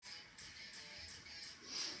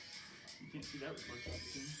can't see that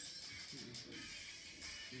reflection.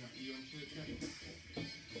 You on shit? Yeah.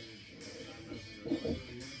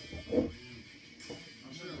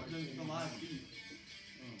 I'm sure the live feed.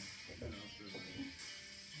 Oh, yeah, I'll show you.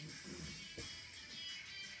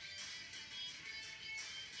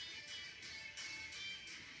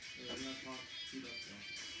 Yeah, we gotta talk speed up though.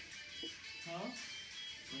 Huh?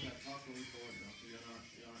 We gotta talk going forward though. You're not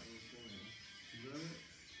in the stream anymore. Is that it?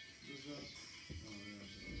 Just us? Oh, yeah,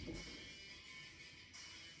 that's us.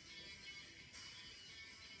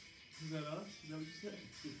 Is that us? Is that what you said?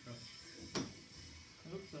 I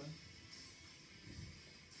hope so.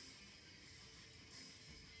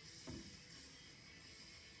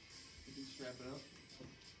 You can strap it up.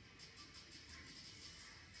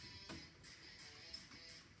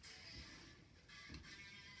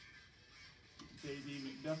 JD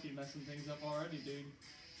McDuffie messing things up already, dude.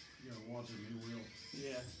 You gotta watch it, he will.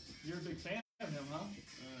 Yeah. You're a big fan of him, huh?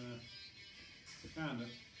 Kinda.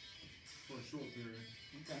 For a short period.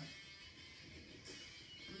 Okay.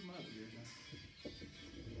 Where's my other beer now?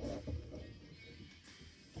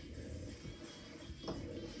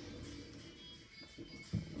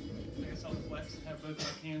 I guess I'll flex and have both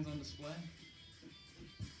our cans on display.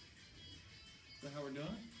 Is that how we're doing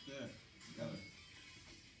it? Yeah. Got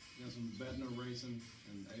some Bednar racing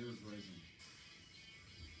and Ayers racing.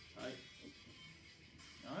 Tight.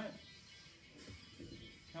 Alright.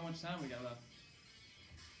 How much time we got left?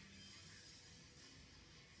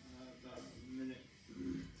 About a minute.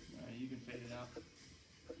 Alright, you can fade it out.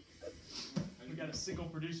 We got a single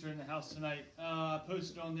producer in the house tonight. I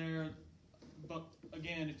posted on there, but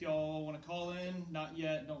again, if y'all want to call in, not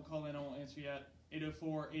yet, don't call in, I won't answer yet.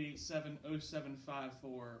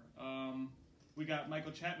 804-887-0754. We got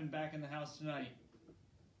Michael Chapman back in the house tonight.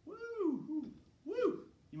 Woo! Woo!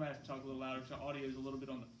 You might have to talk a little louder because our audio is a little bit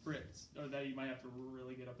on the fritz, or that you might have to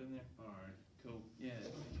really get up in there. Alright. Cool. Yeah, I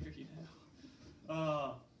hear you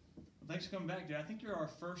now. Thanks for coming back, dude. I think you're our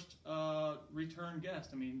first return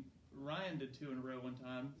guest. I mean, Ryan did 2 in a row one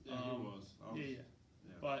time. Yeah, he was. Yeah.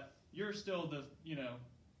 But you're still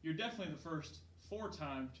you're definitely the first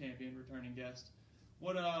 4-time champion returning guest.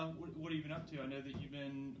 What have you been up to? I know that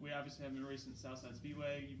we obviously have been racing at Southside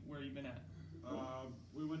Speedway. Where have you been at?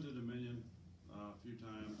 We went to Dominion a few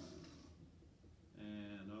times,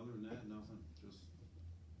 and other than that, nothing. Just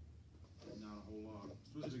not a whole lot.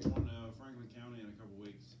 Supposed to be going to Franklin County in a couple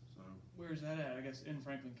weeks. So. Where's that at? I guess in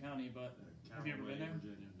Franklin County, but have you ever been there?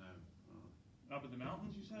 Virginia, no. Up in the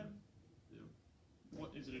mountains, you said? Yep.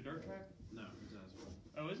 What is it? A dirt track? No, it's asphalt.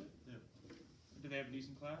 Oh, is it? Yep. Do they have a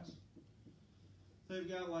decent class? They've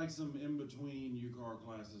got like some in-between U-Car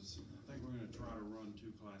classes. I think we're going to try to run 2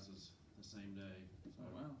 classes the same day. Oh,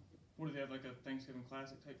 wow. What, do they have like a Thanksgiving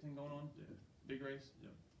Classic type thing going on? Yeah. Big race?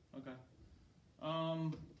 Yep. Okay.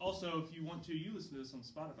 Also, if you want to, you listen to this on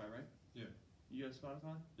Spotify, right? Yeah. You have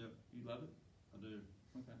Spotify? Yep. You love it? I do.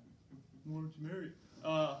 Okay. Why don't you marry it?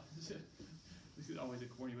 This is always a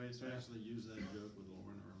corny way to I start. actually used that joke with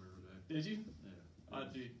Lauren earlier today. Did you? Yeah.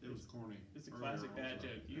 Dude, it was corny. It's a classic dad also.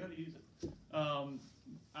 joke. You got to use it.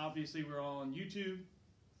 Obviously, we're on YouTube,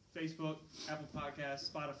 Facebook, Apple Podcasts,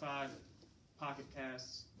 Spotify, Pocket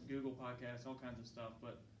Casts, Google Podcasts, all kinds of stuff.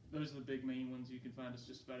 But those are the big main ones. You can find us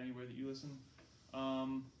just about anywhere that you listen.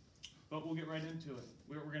 But we'll get right into it.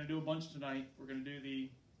 We're going to do a bunch tonight. We're going to do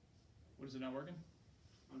what is it not working?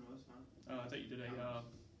 Oh no, it's fine. I thought you did a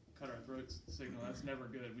cut our throats signal. That's never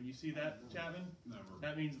good. When you see that, Chapman, Never.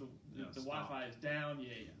 that means the stop. Wi-Fi is down.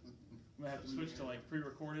 Yeah. I'm gonna have to switch to like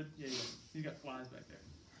pre-recorded. Yeah. He's got flies back there.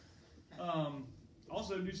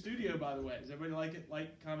 Also, new studio, by the way. Does everybody like it?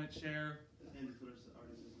 Like, comment, share. And the footage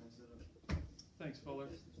artist is nice setup. Thanks, Fuller.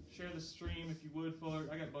 Share the stream if you would, Fuller.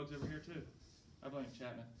 I got bugs over here too. I blame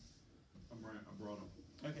Chapman. I brought them.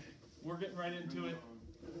 Okay, we're getting right into it.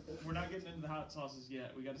 We're not getting into the hot sauces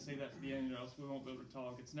yet. We got to say that for the end, or else we won't be able to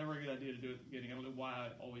talk. It's never a good idea to do it at the beginning. I don't know why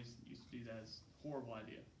I always used to do that. It's a horrible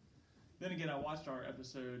idea. Then again, I watched our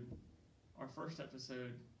first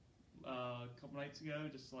episode, a couple nights ago,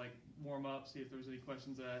 just to like warm up, see if there was any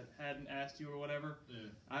questions that I hadn't asked you or whatever. Yeah.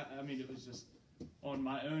 I mean, it was just on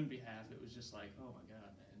my own behalf. It was just like, oh my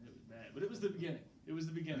god, man, it was bad. But it was the beginning. It was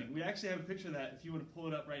the beginning. We actually have a picture of that. If you want to pull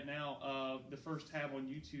it up right now, the first tab on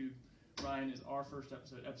YouTube, Ryan, is our first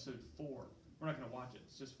episode, episode 4. We're not going to watch it.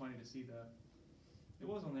 It's just funny to see the. It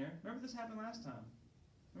was on there. Remember this happened last time?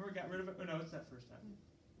 Remember we got rid of it? Oh no, it's that first time.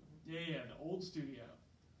 Yeah, the old studio.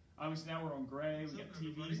 Obviously now we're on gray. We got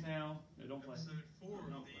TVs now. No, don't play. Episode 4 of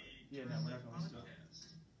the Yeah, no, we're not going to stop.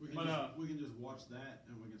 We can just watch that,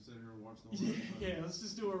 and we can sit here and watch the whole Yeah, episode. yeah, let's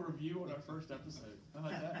just do a review on our first episode. I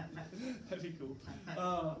like that. That'd be cool.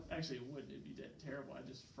 Actually, it wouldn't. It'd be terrible. I'd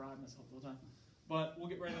just fry myself all the time. But we'll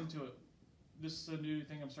get right into it. This is a new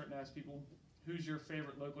thing I'm starting to ask people. Who's your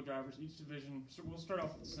favorite local drivers? Each division. So we'll start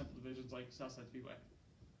off with the simple divisions like Southside Speedway.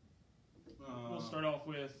 We'll start off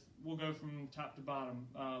with. We'll go from top to bottom.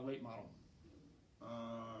 Late model.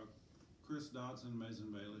 Chris Dodson,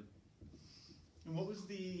 Mason Bailey. And what was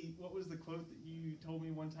the quote that you told me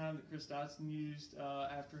one time that Chris Dodson used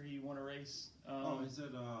after he won a race? He said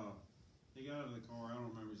he got out of the car. I don't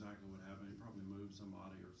remember exactly what happened. He probably moved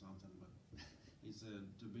somebody or something. But he said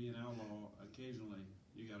to be an outlaw, occasionally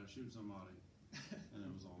you got to shoot somebody, and it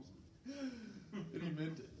was awesome. And he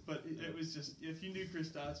meant it. But it was just, if you knew Chris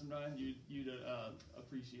Dodson, Ryan, you'd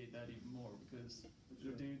appreciate that even more because the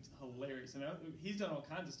dude's hilarious. And he's done all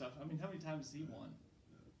kinds of stuff. I mean, how many times has he won?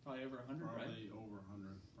 Probably over 100, right? Probably over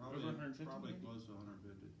 100. Over 150? Probably maybe? close to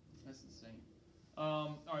 150. That's insane.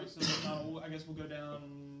 All right, so I guess we'll go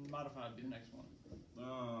down. Modified would be the next one, in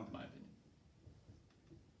my opinion.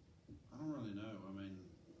 I don't really know. I mean,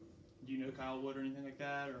 Do you know Kyle Wood or anything like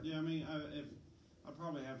that? Or? yeah, I mean, I'd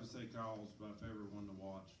probably have to say Kyle's my favorite one to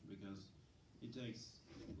watch because he takes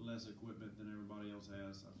less equipment than everybody else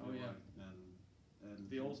has. I feel like, and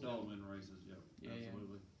the old still dog win races. Yep, Yeah,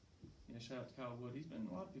 absolutely. Yeah, shout out to Kyle Wood. He's been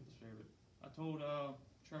a lot of people's favorite. I told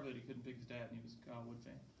Trevor that he couldn't pick his dad, and he was a Kyle Wood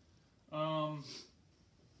fan. All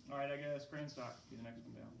right, I guess Grand Stock would be the next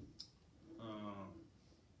one down.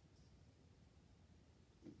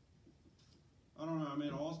 I don't know. I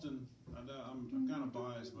mean, Austin. I'm kind of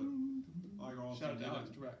biased, but like Austin, Shout out to Alex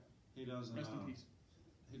Direct. he doesn't. Rest in peace.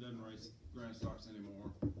 He doesn't race Grand Stocks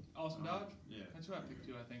anymore. Austin Dodge? Yeah. That's who I picked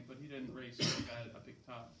too, I think, but he didn't race. So I picked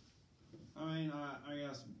Todd. I mean, I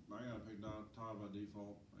guess I gotta pick Todd by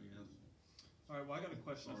default. I guess. All right, well, I got a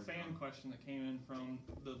question, a Sorry, fan Todd. question that came in from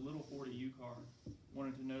the Little 40U car.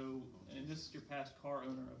 Wanted to know, and this is your past car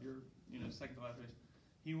owner of your, second to last race.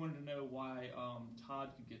 He wanted to know why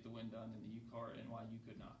Todd could get the win done in the U car and why you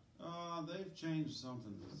could not. They've changed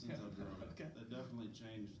something since Okay. I drove it. Okay. They definitely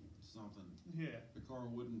changed something. Yeah. The car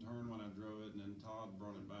wouldn't turn when I drove it, and then Todd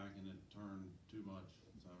brought it back, and it turned too much.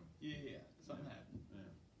 So Yeah, something happened. yeah.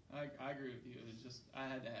 I agree with you. It's just, I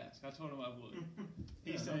had to ask. I told him I would.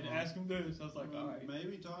 He Yeah, said, no ask him this. I was like, all right.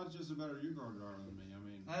 Maybe Todd's just a better U-car driver than me. I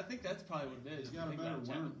mean, I think that's probably what it is. he's got a Think better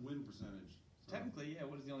about it. win percentage. So. Technically, yeah.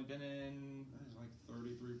 What has he only been in? It's like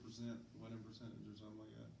 33% winning percentage or something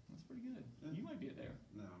like that. That's pretty good. Yeah. You might be there.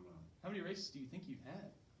 No, I'm not. How many races do you think you've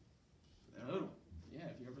had? Ever. Total.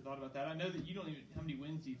 Yeah, if you ever thought about that. I know that you don't even, how many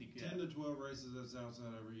wins do you think you 10 have? to 12 races at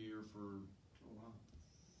Southside every year for Oh, wow.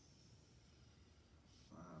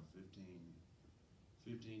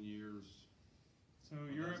 15 years. So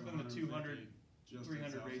you're up in the 200, just 300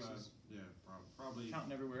 at Southside. races. Yeah, probably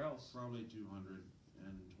counting everywhere else. probably 220,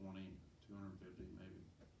 250 maybe.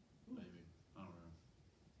 Maybe. I don't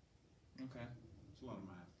know. Okay. It's a lot of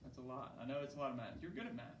math. That's a lot. I know it's a lot of math. You're good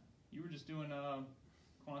at math. You were just doing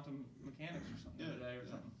quantum mechanics or something the other day or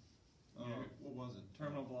Yeah. something. What was it?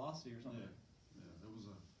 Terminal velocity or something. Yeah, it was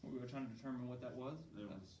We were trying to determine what that was.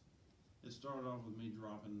 It started off with me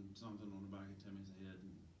dropping something on the back of Timmy's head.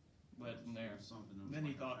 And Led from there. Something that was Then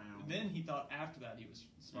he like a thought. pound. Then he thought after that he was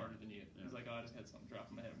smarter than you. Yeah. He's like, oh, I just had something drop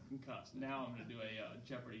in my head. I'm concussed. Now I'm going to do a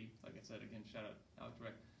Jeopardy. Like I said again, shout out Alex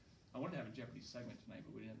Direct. I wanted to have a Jeopardy segment tonight,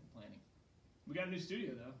 but we didn't have the planning. We got a new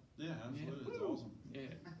studio though. Yeah, absolutely. It's Woo! awesome.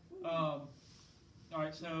 Yeah. All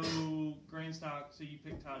right. So Grand Stock. So you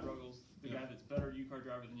picked Todd Ruggles, the Yeah. guy that's better U car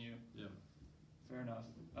driver than you. Yeah. Fair enough.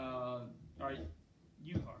 All right.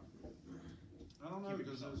 U car. I don't know Keep it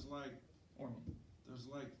because yourself. there's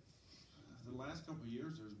like the last couple of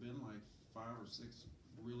years there's been like 5 or 6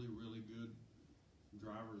 really good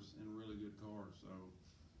drivers in really good cars. So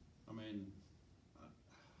I mean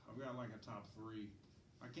I've got like a top 3.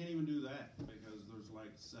 I can't even do that because there's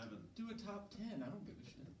like 7. Do a top 10. I don't give a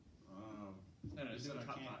shit. No, You do said a I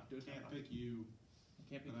top can't, 5. Do a top can't 5. pick you, I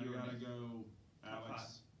can't pick and I you or gotta me. go Top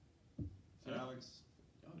Alex. Fifth? Alex.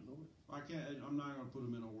 Oh Lord. I can't. I'm not gonna put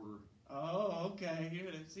them in order. Oh, okay.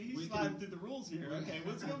 Here, see, he's We sliding can- through the rules here. we- Okay,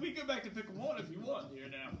 let's go. We go back to pick one if you want here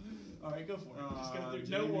now. All right, go for it. Just go through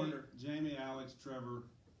no Jamie, order. Jamie, Alex, Trevor.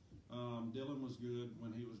 Dylan was good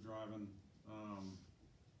when he was driving.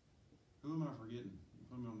 Who am I forgetting? You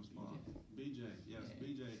put me on the spot. BJ. Yes, Yeah.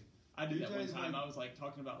 BJ. I did that one BJ's time. like- I was like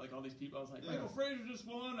talking about like all these people. I was like, Yeah. Michael Fraser just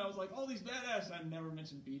won. I was like, all these badass. And I never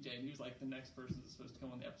mentioned BJ, and he was like the next person that's supposed to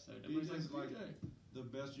come on the episode. Everybody's BJ's like, like BJ. the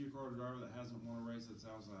best U-car driver that hasn't won a race at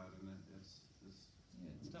Southside, and it's Yeah,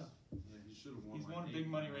 it's tough. yeah, he should have won. He's like won 8 big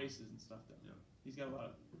money now. races and stuff though. Yeah. He's got a lot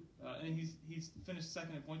of and he's finished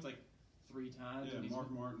second in points like 3 times. Yeah, and he's, Mark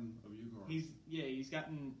Martin of UConn. He's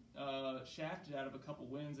gotten shafted out of a couple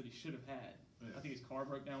wins that he should have had. Yeah. I think his car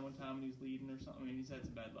broke down one time when he was leading or something. I mean, he's had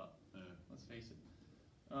some bad luck. Yeah. Let's face it.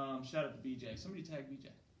 Shout out to BJ. Somebody tag BJ.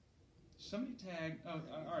 Somebody tag. Oh,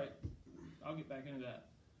 all right. I'll get back into that.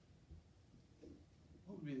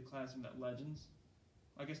 What would be the class from that Legends?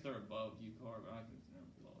 I guess they're above UCAR, but I think they're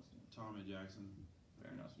below us. Tommy Jackson.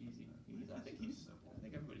 Fair enough. Easy. Yeah, I think that's simple.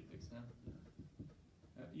 everybody picks him.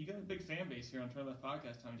 You got a big fan base here on Turn Left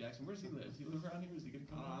Podcast, Tommy Jackson. Where does he live? Does he live around here? Is he going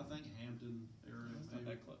to come I out? think Hampton area. That's not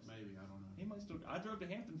maybe, that close. Maybe, I don't know. He might still. I drove to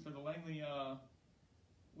Hampton for the Langley.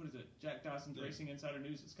 What is it? Jack Dawson's Yeah. Racing Insider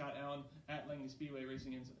News. Scott Allen at Langley Speedway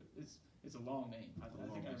Racing Insider. It's a long name. I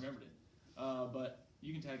think I remembered it. But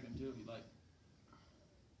you can tag them too if you like.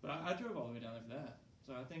 But I drove all the way down there for that.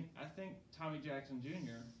 So I think Tommy Jackson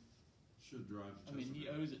Jr. Should drive. I mean, he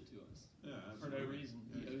owes it to us Yeah, for absolutely. no reason.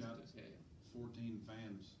 Yeah, He he's owes it got to us. Yeah. 14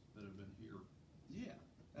 fans that have been here. Yeah.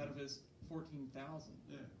 Out of his 14,000.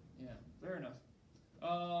 Yeah. Yeah. Fair enough.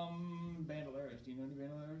 Bandoleros. Do you know any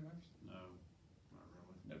Bandoleros drivers? No, not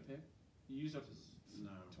really. No pick. You used up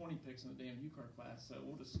No. 20 picks in the damn UCAR class, so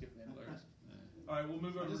we'll just skip Bandoleros. Yeah. All right, we'll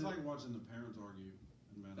move I over. just to like watching the parents argue.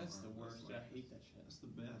 In Mandalore. That's the worst. Like, I hate that shit. That's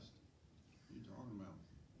the best. What are you talking about?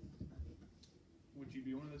 Would you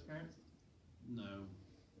be one of those parents? No,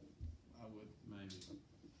 I would. maybe.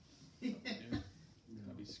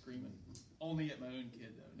 I'd be screaming. Only at my own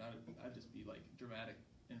kid though. Not. I'd just be like dramatic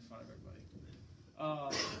in front of everybody.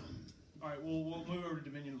 All right. We'll move over to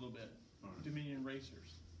Dominion a little bit. All right. Dominion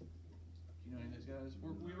Racers. Do you know any of those guys?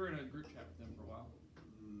 We were in a group chat with them for a while.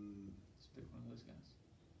 Let's pick one of those guys.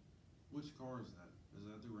 Which car is that? Is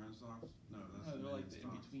that the Grand Stocks? No, that's No, the they're like the in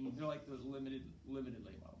Stocks. between. They're like the limited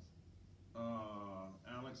late models.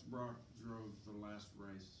 Alex Brock drove the last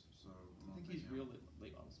race, so I think he's real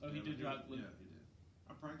late models. Oh, he Yeah, did drive. Yeah, he did.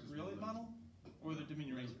 I practiced Real with late him. model or the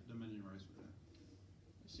Dominion Racer? Dominion Racer. Yeah.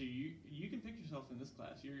 So you can pick yourself in this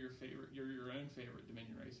class. You're your favorite. You're your own favorite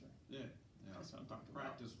Dominion Racer. Yeah. That's what I'm I talking about.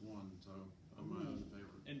 practiced one, so I'm my own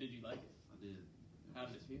favorite. And did you like it? I did. How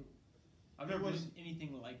did it feel? I've It never was- done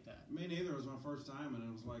anything like that. Me neither. It was my first time, and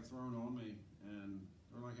it was like thrown on me. And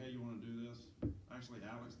they're like, "Hey, you want to do this?" Actually,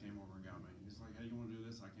 Alex came over and got me. He's like, "Hey, you want to do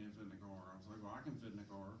this? I can't fit in the car." I was like, "Well, I can fit in the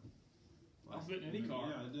car." I'll fit in any car.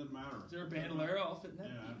 Yeah, it didn't matter. Is there a Bandolero? I'll fit in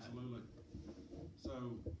that. Yeah, beat. absolutely.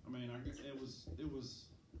 So, I mean, I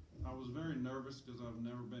was very nervous because I've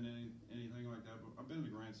never been in anything like that. But I've been to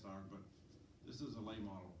Grand Stock, but this is a late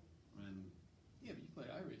model, and Yeah, but you play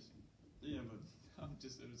iRacing. yeah, but I'm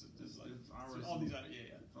just it was like it's so iRacing. all these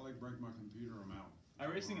yeah. If I like break my computer, I'm out.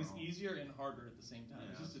 iRacing is Wow. easier and harder at the same time. Yeah,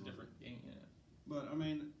 It's just a absolutely. different game. Yeah. But I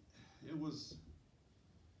mean, it was.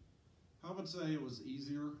 I would say it was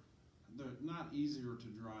easier. They're not easier to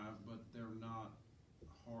drive, but they're not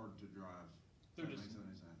hard to drive. They're if that just makes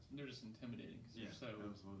any sense. they're just intimidating because Yeah, they're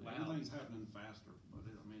so absolutely. loud. Everything's happening faster, but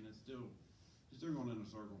I mean, it's still going in a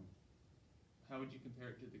circle. How would you compare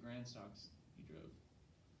it to the Grand Stocks you drove?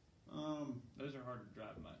 Those are hard to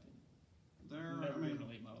drive in my opinion. I mean, Never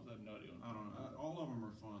late models. I have no idea. I don't know. All of them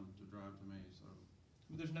are fun to drive to me. So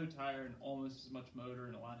But there's no tire and almost as much motor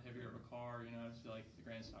and a lot heavier of a car. You know, I just feel like the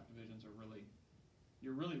Grand Stock divisions are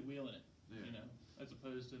you're really wheeling it. yeah, You know, as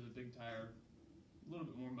opposed to the big tire, a little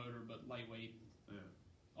bit more motor but lightweight. yeah.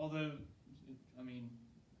 Although, I mean,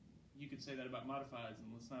 you could say that about modifieds, and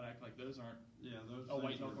let's not act like those aren't Yeah, those. a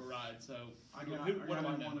white things knuckle are- ride. So I who- got what do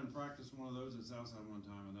I in know? one and practiced one of those at Southside one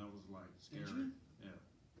time, and that was like Did scary. you? Yeah.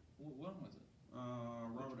 What was it?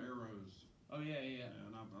 Robert Arrows. Oh yeah. Yeah,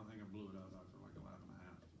 and I think I blew it up after like a lap and a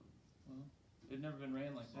half. So. Well, it'd never been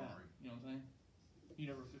ran like that. Sorry. You know what I'm saying? You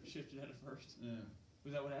never shifted at first. Yeah.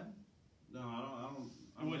 Was that what happened? No, I don't.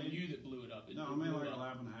 It wasn't you that blew it up. It, No, I it made blew like up. a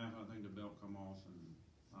lap and a half. And I think the belt come off, and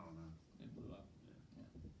I don't know. It blew up. Yeah.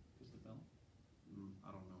 Was the belt? I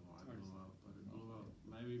don't know why It's hard it to blew up, but it No. blew up.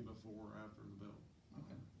 Maybe before or after the belt. I don't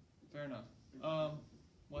Okay. know. Fair enough.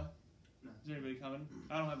 What? No. Is there anybody coming?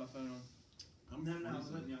 I don't have my phone on. I'm No, I was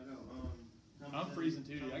freezing. letting y'all go. I'm freezing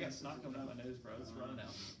too, dude. I got snot coming out of my nose, bro. It's running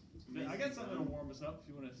out. I got something that'll warm us up if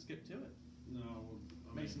you want to skip to it. No, well,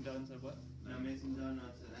 I mean, Mason Dunn said what? Now Mason Dunn,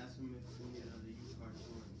 I said, ask him if we need another used car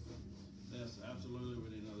touring. yes, absolutely. We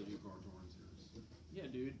need another U-Car touring series. Yeah,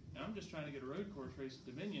 dude. I'm just trying to get a road course race at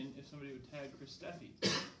Dominion if somebody would tag Chris Steffi.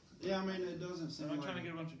 Yeah, I mean, it doesn't seem I'm like trying to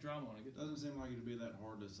get a bunch of drama on it. it doesn't seem like it'd be that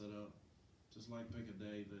hard to set up. Just like pick a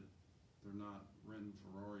day that they're not renting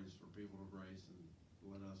Ferraris for people to race and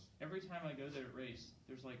let us. Every time I go there to race,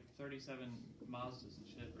 there's like 37 Mazdas and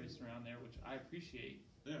shit racing around there, which I appreciate.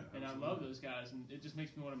 Yeah, And I absolutely. love those guys, and it just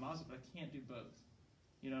makes me want a Mazda, but I can't do both.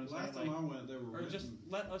 You know what I'm Last saying? time I went, they were Or just written.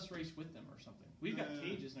 let us race with them or something. We've got Nah.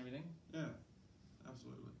 cages and everything. Yeah,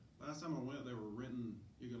 absolutely. Last time I went, they were written.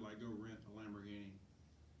 You could like go rent a Lamborghini.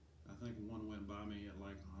 I think one went by me at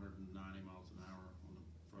like 190 miles an hour on the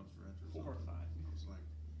front stretch or something. Horrifying. I was like,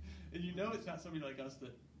 And you know it's not somebody like us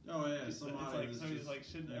that oh yeah, it's like that's somebody just- like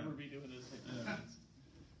shouldn't yeah. ever be doing this. Like, Yeah.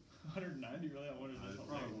 190 really? I wanted to It do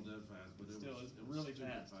probably something. went dead fast, but Still, it it's was really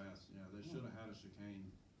stupid fast. Yeah, they should have had a chicane.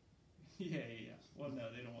 Yeah. Well,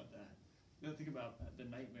 no, they don't want that. You gotta think about the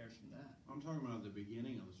nightmares from that. I'm talking about the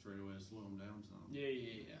beginning of the straightaway, slow them down some.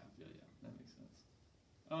 Yeah. I feel ya. That makes sense.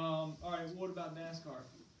 All right. What about NASCAR?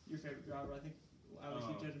 Your favorite driver? I think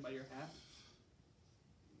obviously judging by your hat.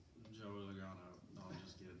 Joey Logano. No, I'm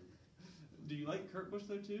just kidding. Do you like Kurt Busch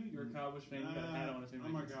though too? You're a Kyle Busch fan. You got a hat on. If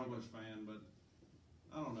I'm a Kyle Busch fan, but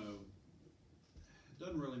I don't know. It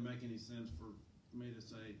doesn't really make any sense for me to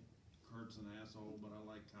say Kurt's an asshole, but I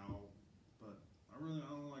like Kyle. But I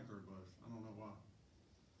don't like Kurt Busch. I don't know why.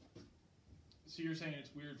 So you're saying it's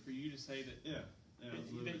weird for you to say that Yeah,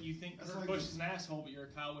 that you think That's Kurt like Busch the- is an asshole, but you're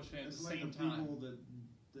a Kyle Busch fan at It's the like same the time. people that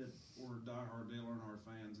were diehard Dale Earnhardt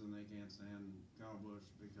fans and they can't stand Kyle Busch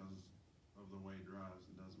because of the way he drives.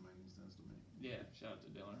 It doesn't make any sense to me. Yeah. Shout out to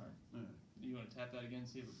Dale Earnhardt. Yeah. Do you want to tap that again?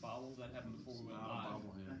 See if it bobbles. That happened before we went Not a live.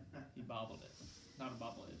 bobblehead. He bobbled it. Not a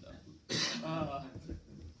bobblehead though.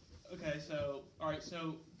 Okay, so all right,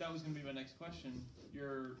 so that was gonna be my next question.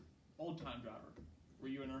 Your old time driver. Were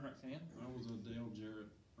you an Earnhardt fan? I was a Dale Jarrett,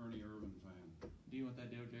 Ernie Irvin fan. Do you want that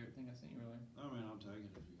Dale Jarrett thing I sent you earlier? I mean, I'll take it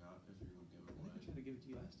if you're gonna give it I think I away. tried to give it to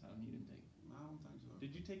you last time and you didn't take it. I don't think so.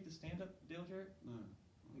 Did you take the stand up Dale Jarrett? No,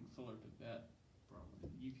 I think Fuller took that. probably.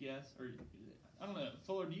 UPS or I don't know.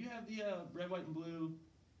 Fuller, do you have the red, white, and blue?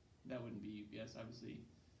 That wouldn't be UPS, obviously.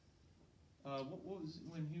 What was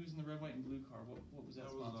when he was in the red, white, and blue car? What was that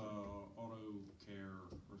That was sponsor? Auto Care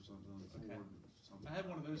or something. Okay. Ford something. I had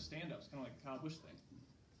one of those stand-ups, kind of like the Kyle Busch thing.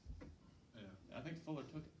 Yeah, I think Fuller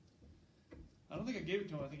took it. I don't think I gave it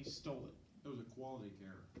to him. I think he stole it. it was a Quality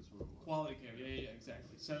Care. That's what it was. Quality care. Yeah,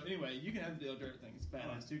 exactly. So anyway, you can have the Dale Jarrett thing. It's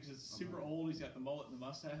badass too because it's super old. He's got the mullet and the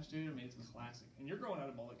mustache, dude. I mean, it's classic. And you're growing out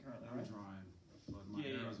a mullet currently, I'm right? trying, but my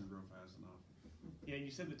Yeah, hair yeah. doesn't grow fast enough. Yeah, and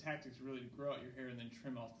you said the tactics are really to grow out your hair and then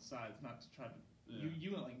trim off the sides, not to try to. Yeah.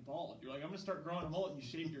 You went like bald. You're like, I'm gonna start growing a mullet, and you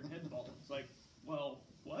shaved your head bald. It's like, well,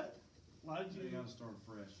 what? Why did You you? gotta start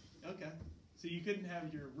fresh. Okay. So you couldn't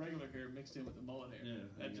have your regular hair mixed in with the mullet hair. Yeah,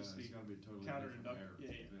 That'd you just gotta, be it's gotta be totally different hair.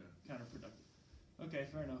 counterproductive. Yeah. Counterproductive. Okay,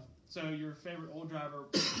 fair enough. So your favorite old driver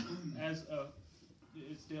as a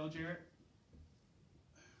it's Dale Jarrett.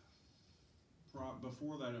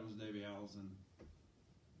 Before that, it was Davey Allison,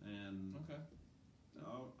 and Okay.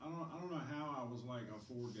 I don't know how I was like a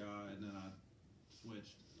Ford guy, and then I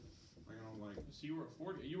switched. Like I don't like. So you were a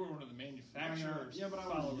Ford. You were one of the manufacturers. Yeah, but I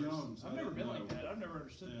was followers. young, so I've I never didn't been like know. that. I've never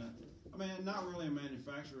understood Yeah. that. I mean, not really a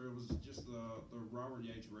manufacturer. It was just the Robert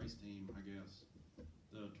Yates race team, I guess.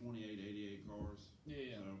 The 2888 cars.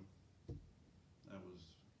 Yeah. So that was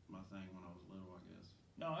my thing when I was little, I guess.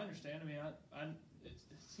 No, I understand. I mean, it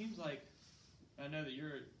seems like I know that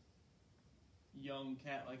you're a young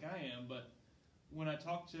cat like I am, but when I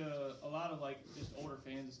talk to a lot of like just older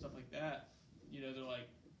fans and stuff like that, you know, they're like,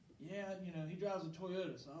 yeah, you know, he drives a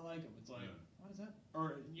Toyota, so I like him. It's like, Yeah. what is that?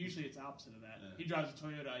 Or usually it's opposite of that. Yeah. He drives a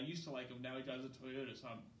Toyota. I used to like him. Now he drives a Toyota, so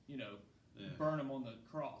I'm, you know, Yeah. burn him on the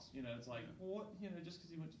cross. You know, it's like, Yeah. well, what? You know, just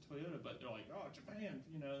because he went to Toyota, but they're like, oh, Japan.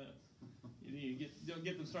 You know, you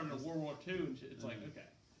get them started in World War II and shit. It's like, Yeah. okay,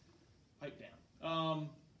 pipe down.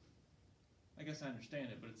 I guess I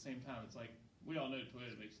understand it, but at the same time, it's like we all know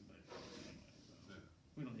Toyota makes the better cars anyway, so Yeah.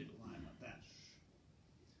 we don't need to lie about that.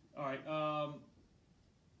 All right.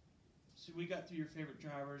 So we got through your favorite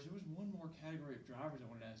drivers. There was one more category of drivers I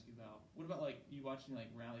wanted to ask you about. What about like you watching like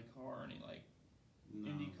rally car or any like No,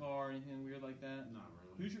 Indy car, anything weird like that? Not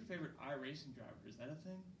really. Who's your favorite iRacing driver? Is that a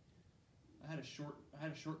thing? I had a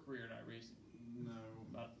short career in iRacing, No.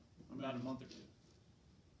 about I mean, a month or two.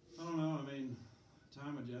 I don't know. I mean,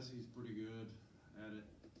 Ty Majessy's pretty good at it.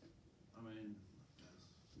 I mean,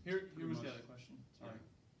 Here pretty was the much. other question. Sorry.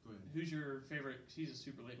 go ahead. Who's your favorite? 'Cause he's a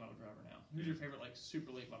super late model driver now. Who's your favorite like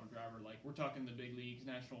super late model driver? Like we're talking the big leagues,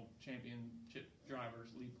 national championship drivers,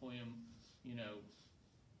 Lee Pulliam, you know,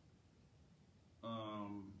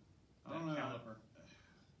 I that don't know. caliber.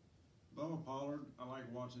 Bubba Pollard, I like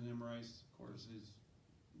watching him race. Of course.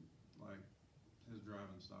 His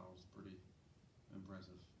driving style is pretty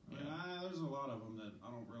impressive. I mean, Yeah. there's a lot of them that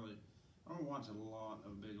I don't watch a lot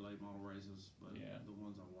of big late model races, but Yeah. the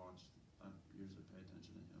ones I watch, I usually pay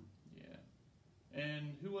attention to him. Yeah.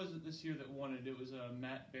 And who was it this year that won it? It was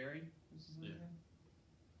Matt Berry. Was his name?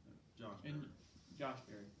 Yeah. Josh And Berry. Josh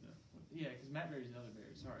Berry. Yeah. Yeah, because Matt Berry's the other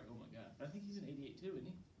Berry. Sorry. Oh my God. I think he's an '88 too,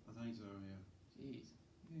 isn't he? I think so, yeah. Jeez,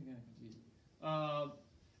 I'm getting kind of confused.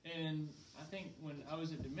 And I think when I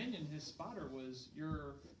was at Dominion, his spotter was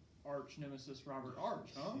your arch nemesis, Robert Arch,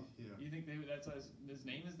 huh? Yeah. You think that's his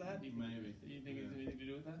name is that? Maybe. Do you think it has Yeah. anything to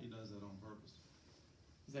do with that? He does that on purpose.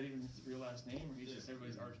 Is that even his real last name, or he's Yeah. just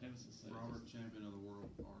everybody's arch nemesis? So Robert, champion of the world,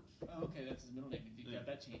 Arch. Oh, okay, that's his middle name. You Yeah. got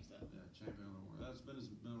that changed though. Yeah, champion of the world. That's been his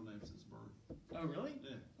middle name since birth. Oh, really?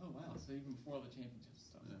 Yeah. Oh, wow. So even before all the championships and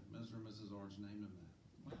stuff. Yeah, Mr. and Mrs. Arch named him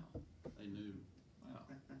that. Wow. They knew. Wow.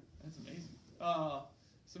 That's amazing.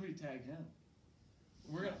 Somebody tag him.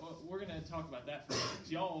 We're gonna talk about that for a minute.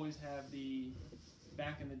 'Cause y'all always have the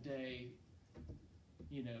back in the day,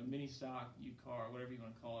 you know, mini stock, car, whatever you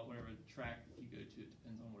want to call it, whatever track you go to, it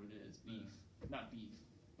depends on what it is. Beef, not beef,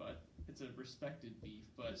 but it's a respected beef.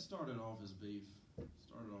 It But started off as beef.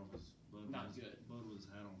 Started off as Bud Not with good. Bud with his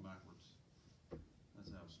hat on backwards.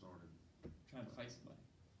 That's how it started. trying to fight somebody.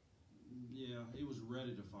 Yeah, he was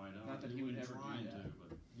ready to fight. Not that he would wasn't ever do trying that. to,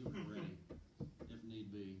 but he was ready if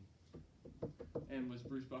need be. And was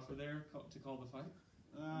Bruce Buffer there to call the fight?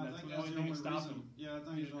 I That's think the that's only the thing only that stopped reason. him. Yeah, I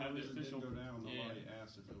think He the didn't have only the reason it didn't official- go down. yeah. Nobody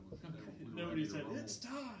asked if it was. we were Nobody ready to said rumble. it's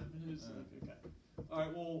time. And it was Yeah. like, okay. All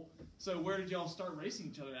right. Well, so where did y'all start racing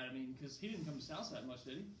each other at? I mean, because he didn't come to Southside much,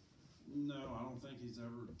 did he? No, I don't think he's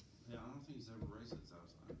ever. Yeah, I don't think he's ever raced at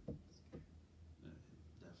Southside. Yeah,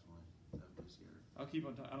 definitely scary. I'll keep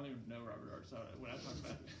on talking. I don't even know Robert Arch, so when I talk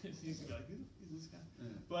about it, he's gonna be like, who's this guy? Yeah.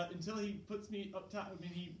 But until he puts me up top, I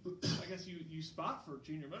mean, I guess you spot for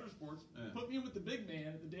Junior Motorsports. Yeah. Put me with the big man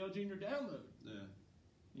at the Dale Junior Download. Yeah.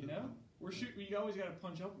 You know, we're shooting. You always got to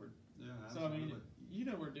punch upward. Yeah, So I absolutely. mean, you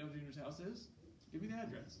know where Dale Junior's house is. Give me the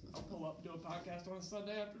address. I'll pull up and do a podcast on a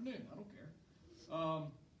Sunday afternoon. I don't care.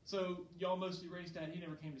 So y'all mostly raced at. He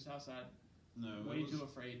never came to Southside. no, Way it was, too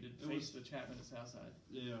afraid to it face was- the Chapman at Southside.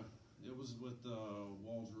 Yeah, it was with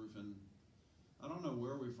Walls Roofing. I don't know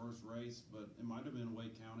where we first raced, but it might have been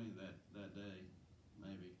Wake County that day,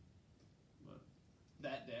 maybe. But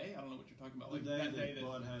That day, I don't know what you're talking about. the Like day that day that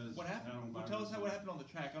Bud had his what hat happened? on Well, tell us backwards. what happened on the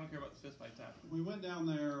track. I don't care about the fist fights happening. We went down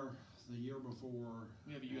there the year before.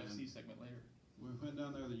 We have a and UFC segment later. We went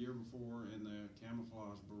down there the year before in the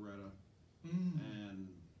camouflage Beretta Mm. and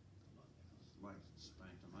like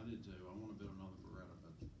spanked him. I did too. I want to build another Beretta,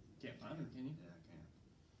 but Can't find him, can you? yeah, I can't.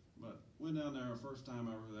 But went down there first time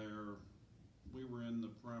over there. We were in the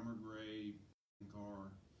primer gray car.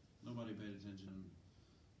 Nobody paid attention.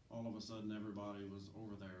 All of a sudden, everybody was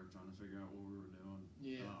over there trying to figure out what we were doing.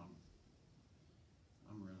 Yeah.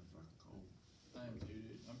 I'm really fucking cold. I am too,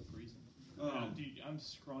 dude. I'm freezing. Um, Dude, I'm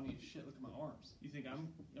scrawny as shit. Look at my arms. You think I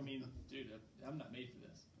mean, dude, I'm not made for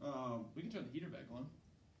this. We can turn the heater back on.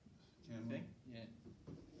 Can I we? think. Yeah.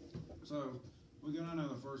 So we got down there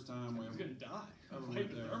the first time. We I'm gonna die. ever I'm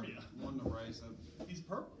went there. hypothermia. Won the race. He's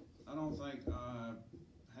purple. I don't think I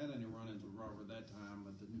had any run-ins with Robert that time,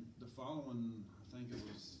 but the following, I think it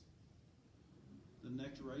was the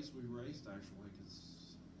next race we raced actually,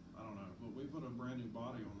 because I don't know, but we put a brand new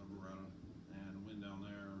body on the Beretta and went down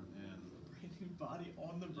there and Brand new body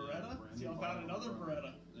on the Yeah, Beretta. brand See, new I body found on another the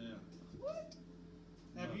Beretta. yeah. What?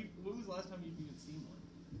 Have What? you? When was the last time you've even seen one?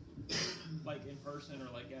 Like in person or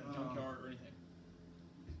like at a junkyard or anything?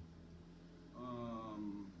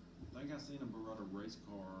 I think I seen a Beretta race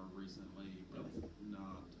car recently, but Really?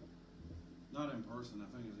 not in person. I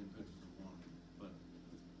think I seen pictures of one, but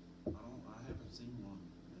I haven't seen one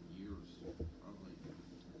in years, probably years.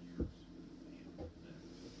 Yeah,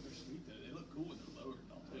 They're sweet though. They look cool when they're lowered and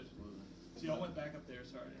all too. absolutely. So y'all went back up there.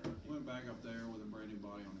 Sorry to interrupt you. Went back up there with a brand new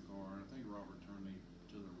body on the car, and I think Robert turned me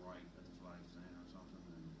to the right at the flag stand or something,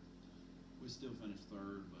 and we still finished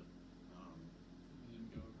third, but You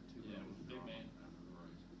didn't go over too yeah, well it with was the big drama man. after the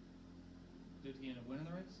race. Did he end up winning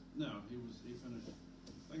the race? No, he finished.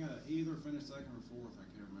 I think I either finished second or fourth. I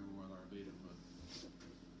can't remember whether I beat him, but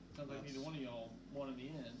Sounds like neither one of y'all won in the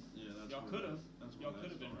end. yeah, that's Y'all where could have. That's where Y'all that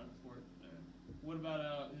could have been started. running for it. Yeah. What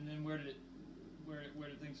about and then where did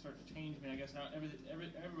things start to change? I mean, I guess how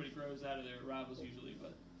everybody grows out of their rivals usually,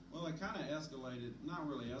 but Well, it kind of escalated. Not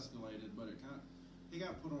really escalated, but he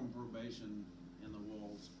got put on probation in the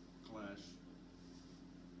Walls clash.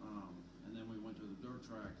 And then we went to the dirt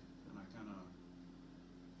track, and I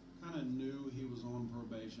kind of knew he was on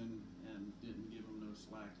probation and didn't give him no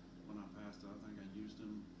slack when I passed it. I think I used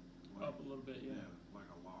him up a little bit, yeah. like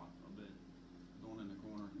a lot, a bit, going in the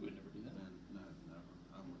corner. You would never do that. And no, never.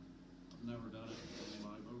 I've never done it to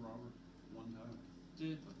anybody but Robert one time.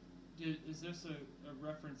 Is this a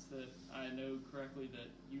reference that I know correctly that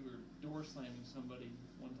you were door slamming somebody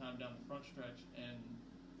one time down the front stretch and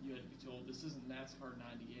you had to be told this isn't NASCAR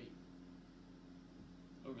 '98?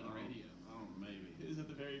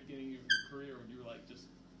 very beginning of your career when you were like just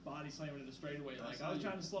body slamming in the straightaway. That's Like I how was you-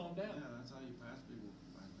 trying to slow him down. Yeah, that's how you pass people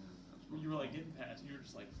back then. That's When what you were like I'm getting past, you were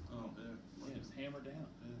just like, Oh, yeah. yeah, just hammer down,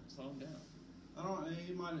 Yeah. slow him down. I don't.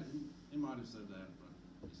 He might have said that, but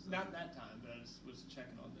he said Not that time, but I just was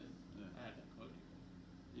checking on the. Yeah. I had that quote.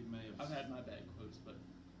 He may have. I've had my bad quotes, but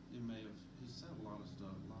He may have. He said a lot of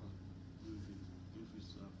stuff, a lot of goofy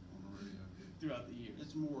stuff on the radio. throughout the years.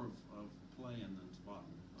 It's more of playing than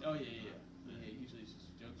spotting. Oh yeah. Usually it's just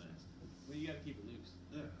a joke fest. Well, you got to keep it loose.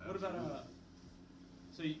 Yeah. What about absolutely.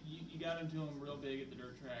 So you got into him real big at the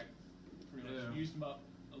dirt track. Pretty much Yeah. used him up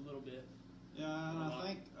a little bit. Yeah, and A I lot.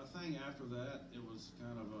 think after that it was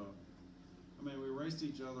kind of a. I mean, we raced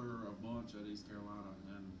each other a bunch at East Carolina,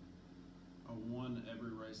 and I won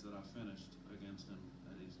every race that I finished against him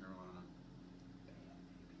at East Carolina.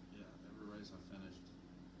 Yeah, every race I finished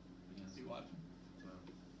against Is he him. watching? So,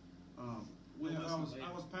 We'll I listen was later.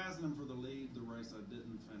 I was passing him for the lead the race I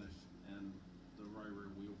didn't finish, and the right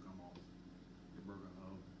rear wheel come off. It broke a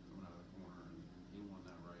hub coming out of the corner, and he won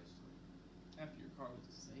that race. So, After your car was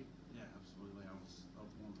disabled. yeah, absolutely. I was up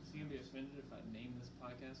one. Is he gonna be offended if I name this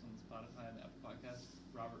podcast on Spotify and Apple Podcasts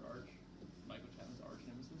Robert Arch, Michael Chapman's arch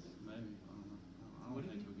nemesis? Maybe I don't know. I don't Would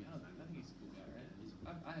think he? he'll get I offended. think he's a cool guy, right? Yeah, he's a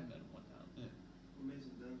cool I have met him one time. Yeah. What makes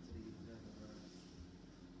it done to the example, right?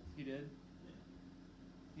 He did. Yeah.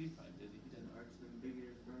 He's probably busy. He An didn't. arch them bigger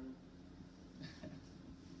as burning.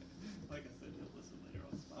 Like I said, he'll listen later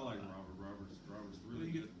on Spotify. I like Robert. Robert's Well,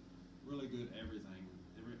 really you good. Really good at everything.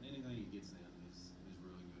 Anything he gets in, he's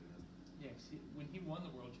really good at. Yeah, 'cause when he won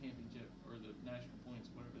the world championship or the national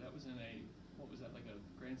points, whatever, that was in a what was that, like a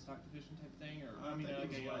grand stock division type thing, or I think it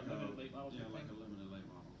like was a limited late model yeah, type like thing? a limited late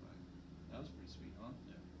model thing. That was pretty sweet, huh?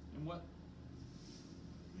 Yeah. And what?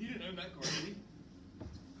 He didn't own that car, did he?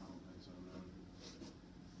 I don't think so. No.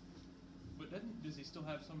 But does he still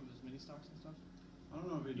have some of his mini stocks and stuff? I don't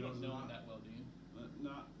know if he You does. don't know or him not. that well, do you?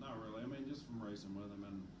 Not really. I mean, just from racing with him,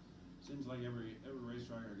 and seems like every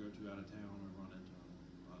racetrack I go to out of town, we run into him.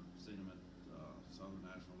 I've seen him at Southern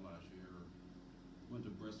National last year. Went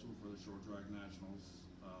to Bristol for the short track nationals.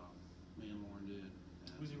 Me and Lauren did.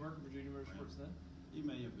 And Was he working for Junior Motorsports then? He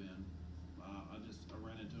may have been. I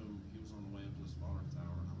ran into him. He was on the way up to the spotter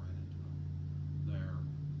tower, and I ran into him there.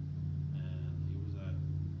 And he was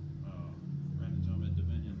ran into him at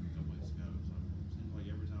Dominion a couple weeks ago. So it seems like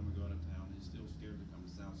every time we go out of town, he's still scared to come to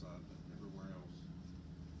Southside, but everywhere else,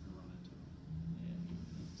 we run into him. Yeah,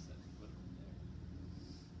 he said he put him in there.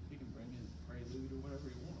 He can bring his Prelude or whatever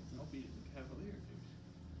he wants. I'll beat it in Cavalier, dude.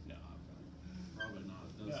 No, I'm Probably not.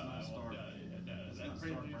 no, Let's I not won't. start. That start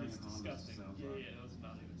Prelude bringing is Hondas to disgusting. Southside. Yeah, let's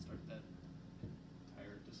not even start that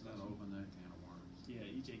entire Let's discussion. not open that can of worms. Yeah,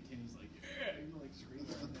 EJ Kenny's like, yeah, he's like screaming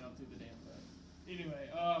right now through the damn thing. Anyway,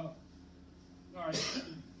 all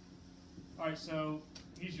right, so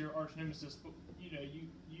he's your arch nemesis, but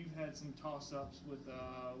you've had some toss ups with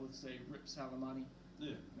let's say Rip Salamani.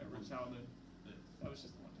 Yeah. Remember Rip Salamani? Yeah. That was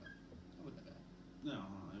just the one time. That wasn't that bad. No,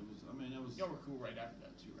 it was. I mean, it was. Y'all were cool right after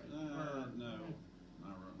that too, right? No,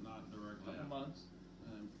 not directly. Couple after. months.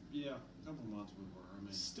 Yeah, a couple months we were. I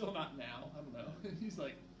mean, Still not now. I don't know. He's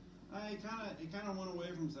like, he kind of went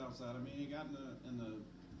away from Southside. I mean, he got in the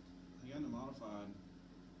modified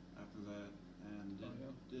after that and Oh,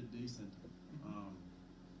 yeah. did decent.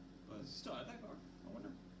 But is he still at that car? I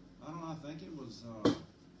wonder. I don't know. I think it was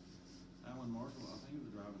Alan Marshall. I think he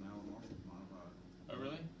was driving Alan Marshall's modified. Oh,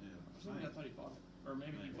 really? Yeah. For some reason I thought he bought it, or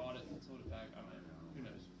maybe he Maybe. bought it and sold it back. I don't Maybe, I know. don't Who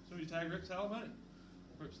know. knows? So you tag Rip Salamani.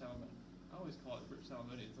 Rip Salamani. I always call it Rip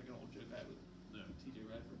Salamani. It's like an old joke I had with Yeah. TJ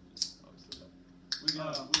Radford. I always say that.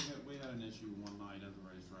 We had an issue one night at the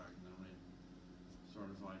racetrack, and then we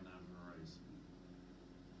started fighting after the race. It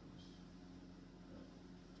was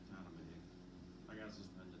kind of big. I got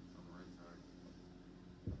suspended from the racetrack.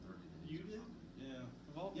 30 days. You or did? something. Yeah.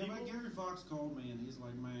 Of all Yeah, but people? Gary Fox called me, and he's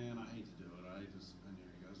like, "Man, I hate to do it. I hate to suspend you."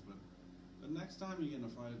 He goes, "But the next time you get in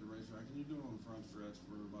a fight at the racetrack, can you do it on the front stretch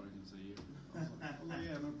where everybody can see you?" I was like,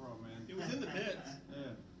 "Yeah, no problem, man." It was in the pits.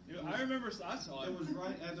 Yeah. I remember I saw it. It was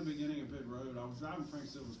right at the beginning of pit road. I was driving Frank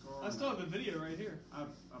Silva's car. I and still have the video right here. I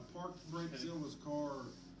parked Frank Silva's car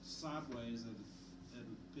sideways at the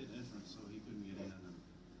pit entrance so he couldn't get in, and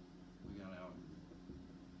we got out. And,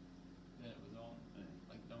 Then it was on. yeah.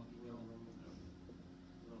 Like Donkey Little Kong. rumble.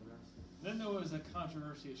 Little wrestle. Then there was a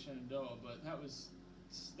controversy at Shenandoah, but that was,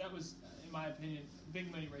 in my opinion,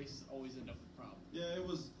 big money races always end up with problems. Yeah, it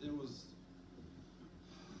was.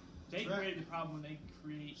 They Track- created the problem when they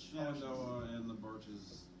create cautions. Shenandoah and the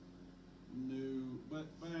Birches knew, but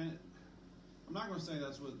I'm not going to say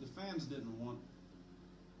that's what the fans didn't want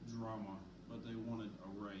drama, but they wanted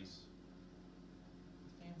a race.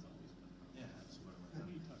 The fans always win. Yeah, that's what. What are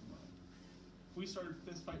you we started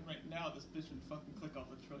fist fighting right now, this bitch would fucking click off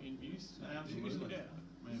 1 trillion views. Absolutely. Yeah.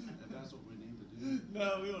 Man, if that's what we need to do.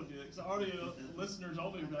 No, we don't do that. Because audio listeners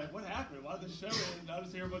only be like, what happened? Why did the show end? I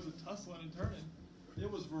just hear a bunch of tussling and turning. It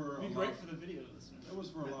was for It'd be great for the video listeners. It was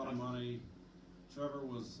for a lot of money. Trevor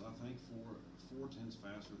was, I think, four tenths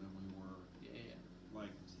faster than we were. Yeah. Like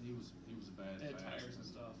he was a bad. They had fast. tires and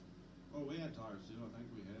stuff. Oh, we had tires too. I think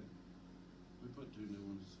we put 2 new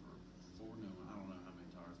ones or 4 new ones. I don't know how many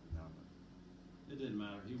tires we got, but it didn't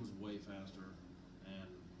matter. He was way faster, and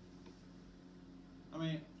I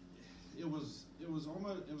mean, it was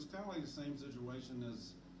kind of like the same situation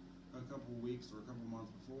as a couple weeks or a couple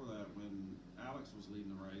months before that when Alex was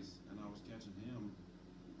leading the race and I was catching him.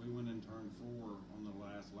 We went in turn 4 on the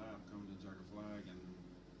last lap coming to checker flag, and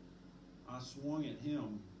I swung at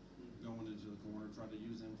him going into the corner, tried to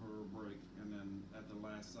use him for a break, and then at the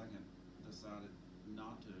last second decided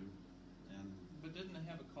not to. And But didn't they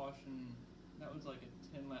have a caution? That was like a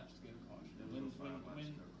 10 laps to go caution. it was a 5 laps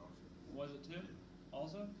to go caution. Was it 2? Yeah.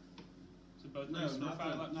 Also? So both No, races were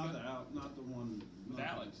 5 laps not to go? not the one With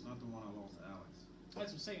Alex. Not the one I lost to Alex.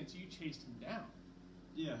 That's what I'm saying. So you chased him down.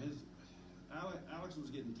 Yeah, Alex was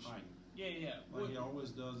getting tight, Yeah. like he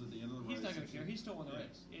always does at the end of the race. He's not going to care. He still won the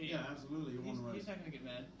race. Yeah, absolutely, he won the race. He's not going to get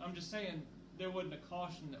mad. I'm just saying there wasn't a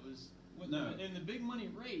caution that was. No. In the big money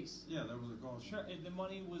race, Yeah, there was a caution. the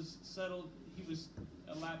money was settled. He was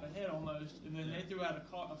a lap ahead almost, and then they threw out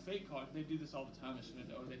a fake caution. They do this all the time.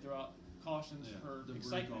 Or they throw out cautions Yeah, for debris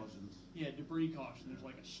excitement. cautions. Yeah, debris caution. There's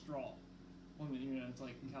like a straw. It's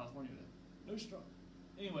like in California, no straw.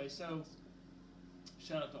 Anyway, so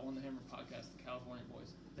shout out to On the Hammer podcast, the California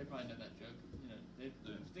boys. They probably know that joke. They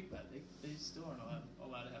think about it. They still aren't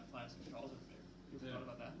allowed to have plastic straws over there. People thought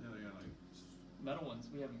about that. Yeah, they got like. Metal ones,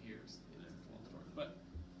 we have them here. It's a long story, but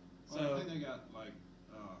Well, so I think they got like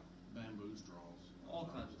bamboo straws. all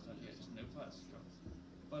kinds of stuff. Yeah, just no plastic straws.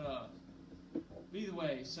 But either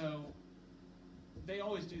way, so they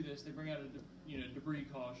always do this. They bring out a debris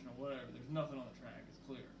caution or whatever. There's nothing on the track. It's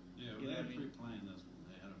clear. Yeah, You they know had what I mean? pre-planned this one.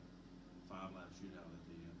 They had a 5-lap shootout at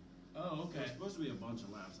the end. Oh, It okay. was supposed to be a bunch of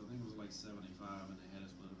laps. I think it was like 75, and they had it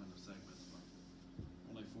split up into segments. But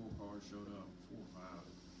only 4 cars showed up, 4 or 5,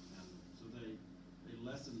 and so they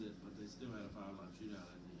lessened it, but they still had a 5-lap shootout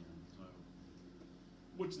at the end. So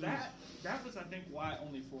Which that was, I think, why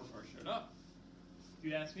only 4 cars showed up. If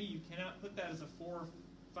you ask me, you cannot put that as a 4 or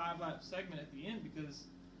 5 lap segment at the end because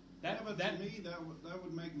yeah, but to me that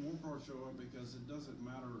would make more cars show up because it doesn't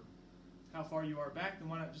matter. how far you are back, then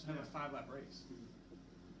why not just have a Yeah. 5 lap race?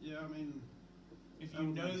 Yeah, I mean, If That you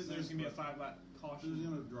would know make that there's sense, going to be a but 5 lap who's caution,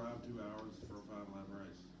 gonna drive 2 hours for a 5-lap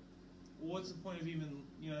race? well, what's the point of even,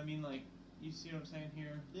 you know what I mean? Like, you see what I'm saying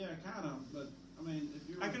here? Yeah, kind of, but I mean, if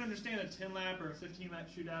you I can understand a 10 lap or a 15 lap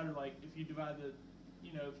shootout, or like if you divide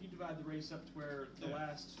the race up to where the Yeah.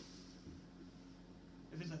 last,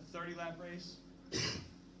 if it's a 30 lap race,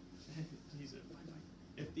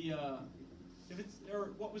 if it's,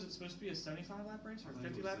 or what was it supposed to be, a 75 lap race or I a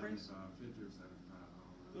think 50 it was lap race? 50 or 75. I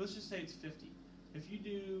don't know. Let's just say it's 50. If you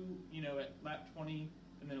do, at lap 20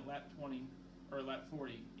 and then at lap 20 or lap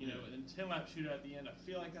 40, and then 10 lap shootout at the end, I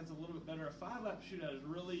feel like that's a little bit better. A 5 lap shootout is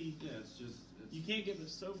really, Yeah, it's you can't get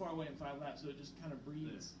so far away in 5 laps, so it just kind of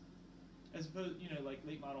breathes. As opposed, like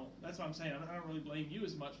late model. That's what I'm saying. I don't really blame you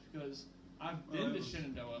as much because I've Well, been it to was-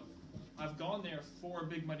 Shenandoah. I've gone there for a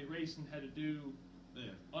big money race and had to do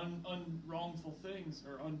Yeah. unwrongful things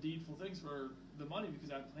or undeedful things for the money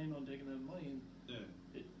because I planned on taking the money.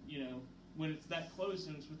 And Yeah. when it's that close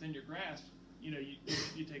and it's within your grasp, you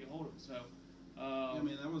take a hold of it. So. I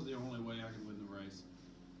mean, that was the only way I could win the race.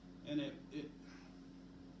 And it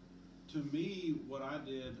to me, what I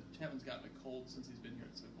did, Chapman's gotten a cold since he's been here.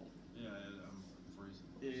 It's so cold. yeah, I'm freezing.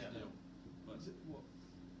 Yeah. Still. But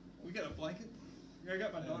We got a blanket. I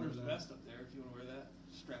got my Yeah, daughter's there's that. vest up there. If you want to wear that,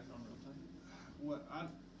 strap it on real tight. what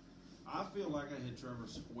I feel like I hit Trevor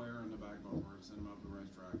square in the back bumper and sent him up the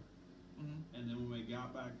racetrack. Mm-hmm. And then when we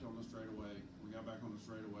got back on the straightaway,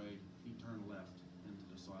 he turned left into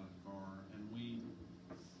the side of the car, and we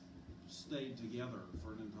stayed together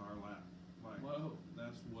for an entire lap. Like, Whoa.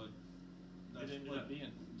 that's what It ended up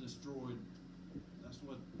being. destroyed. That's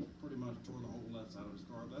what pretty much tore the whole left side of his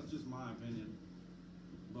car. That's just my opinion.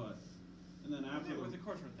 But and then after The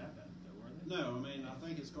cars weren't that bad, though, were they? no, I mean I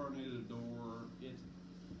think his car needed a door.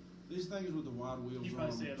 These things with the wide wheels You on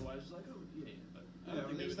probably them. say otherwise. It's like, oh, yeah, but I Yeah, don't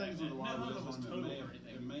think they these were that things with bad. the wide None wheels of it was on them, total it or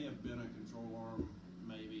anything. may have been a control arm,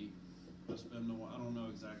 maybe a spindle. I don't know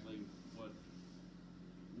exactly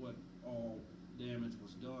what all damage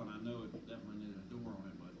was done. I know it definitely needed a door on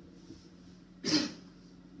it, but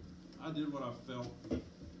I did what I felt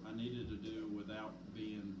I needed to do without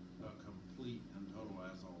being a complete and total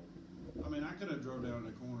asshole. I mean, I could have drove down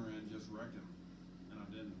the corner and just wrecked him, and I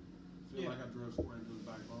didn't. Feel Yeah. like I drove square into his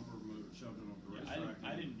back bumper, shoved him up the Yeah, racetrack.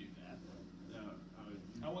 I didn't do that.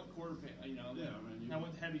 Yeah, I went quarter pan, you know. Yeah, I mean, I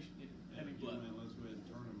went heavy you blood. went, let's go ahead and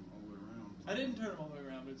turn him all the way around. I didn't turn him all the way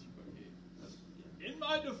around, but it's okay. That's, In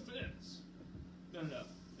my defense. No.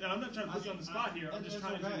 Yeah, I'm not trying to put you on the spot here. I'm just it's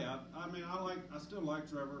trying okay. to. I mean, I still like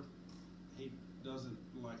Trevor. He doesn't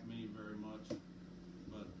like me very much,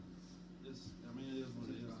 but I mean, it is what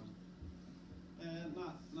it is. And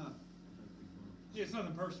not. Yeah, it's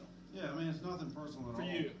nothing personal Yeah, I mean, it's nothing personal at for all.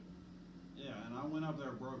 you. Yeah, and I went up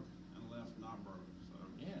there broke and left not broke. So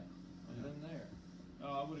Yeah, I've been there.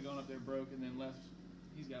 Oh, I would have gone up there broke and then left.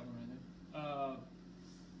 He's got one right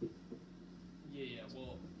there. Yeah.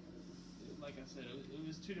 Well, like I said, it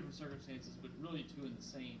was two different circumstances, but really two in the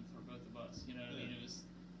same for both of us. You know what I mean?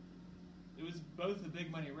 It was both a big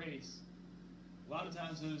money race. A lot of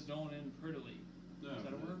times those don't end prettily. no, Is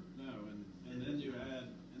that a word? No, and then you add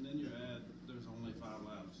there's only 5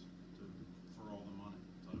 laps for all the money.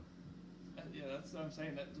 So Yeah, that's what I'm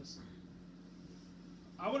saying. That just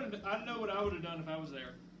I know what I would have done if I was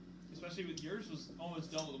there, especially with yours was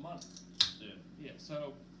almost double the money. yeah. Yeah,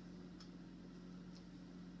 so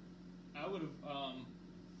I would have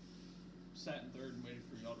sat in third and waited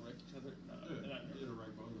for y'all to wreck each other. You'd have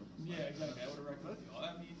wrecked both of us. Yeah, exactly. I would have wrecked both of y'all.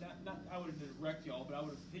 I mean, not I would have wrecked y'all, but I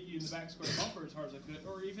would have hit you in the back square bumper as hard as I could.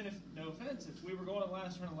 Or even if, no offense, if we were going on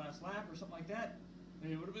last turn, last lap, or something like that, I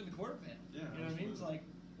mean, it would have been the quarter panel. Yeah, you know what I mean? It's absolutely. like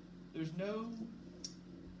there's no.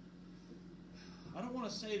 I don't want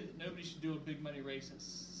to say that nobody should do a big money race. That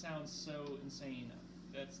sounds so insane.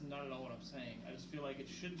 That's not at all what I'm saying. I just feel like it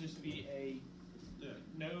should just be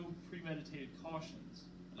no premeditated cautions.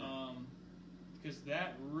 Yeah. Because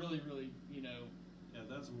that really, you know. Yeah,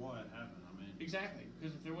 that's why it happened. I mean, Exactly.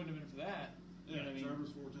 Because if there wouldn't have been for that, you know what I mean?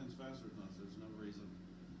 Trevor's 4/10 faster than us. There's no reason.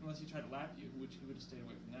 Unless he tried to lap you, which he would have stayed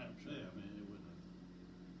away from that, I'm sure. Yeah, I mean, it wouldn't have.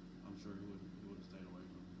 I'm sure he would have stayed away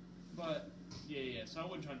from it. But yeah. So I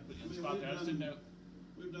wasn't trying to put you on the I mean, spot there. I just didn't know.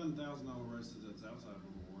 We've done $1,000 races at Southside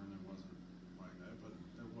before, and it wasn't like that. But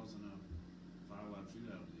there wasn't a 5-lap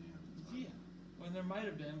shootout at the end. So. Yeah. Well, there might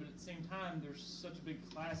have been, but at the same time, there's such a big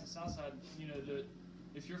class at Southside. You know, that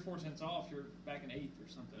if you're 4/10 off, you're back in 8th or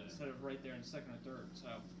something instead of right there in 2nd or 3rd. So,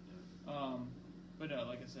 but no,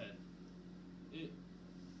 like I said,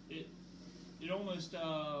 it almost.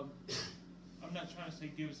 I'm not trying to say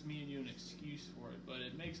gives me and you an excuse for it, but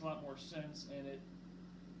it makes a lot more sense, and it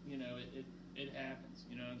happens.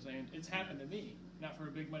 You know what I'm saying? It's happened to me, not for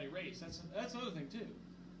a big money race. That's the other thing too.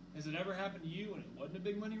 Has it ever happened to you when it wasn't a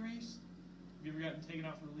big money race? Have you ever gotten taken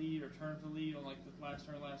out for the lead or turned for the lead on like the last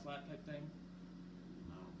turn, last lap type thing?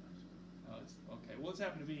 No, I don't think so. Oh, it's okay. Well, it's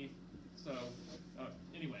happened to me. So,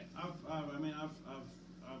 anyway. I've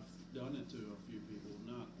done it to a few people.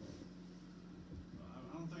 Not.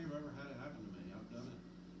 I don't think I've ever had it happen to me. I've done it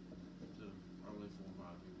to probably 4 or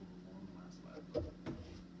 5 people before on the last lap. But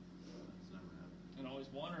it's never happened. And I always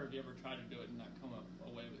wonder if you ever tried to do it and not come up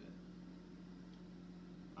away with it.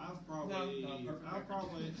 I've probably. No, perfect I've record.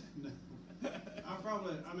 probably. No. I've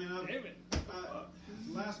probably. I mean, Damn it.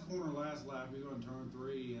 last corner, last lap, you go in turn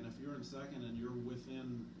 3, and if you're in second and you're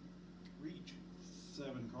within Reach.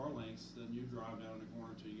 7 car lengths, then you drive down the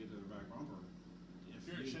corner until you get to the back bumper. If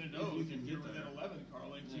you're at Shenandoah, you if can you're get within there. 11 car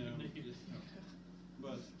lengths, you Yeah. can make it.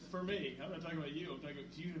 But For me, I'm not talking about you. I'm talking about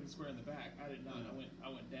because you didn't square in the back. I did not. Yeah. I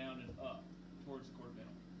went down and up towards the quarter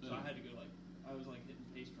panel. So Yeah. I had to go I was like hitting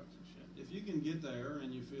pace trucks and shit. if you can get there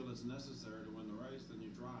and you feel it's necessary to win the race, then you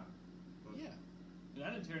drive. But, Yeah. And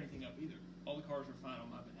I didn't tear anything up either. All the cars were fine on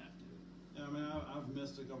my behalf too. Yeah, I mean, I've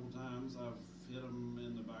missed a couple times. I've hit them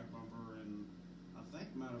in the back bumper, and I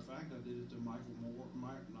think, matter of fact, I did it to Mike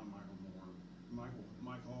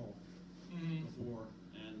Hall Mm-hmm. before,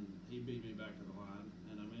 and he beat me back to the line.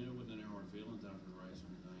 And I mean, it wasn't any hard feelings after the race or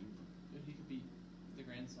anything. But He could beat the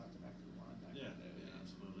Grand Sox back to the line back yeah, in the day. yeah,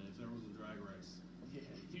 absolutely. If there was a drag race, Yeah,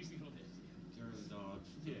 he was going to carry the Dodge,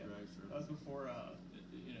 the Yeah, drag strip. that was before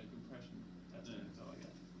compression testing Yeah. and stuff like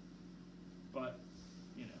that. But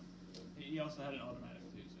he also had an automatic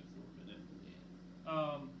too, so it's a little bit.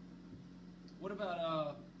 Yeah. What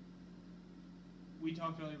about we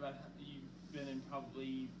talked earlier about how you've been in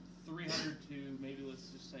probably 300 to maybe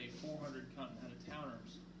let's just say 400 out of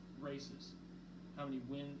towners races. How many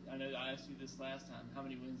wins? I know I asked you this last time. How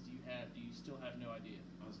many wins do you have? Do you still have no idea?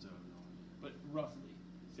 I still have no idea. But roughly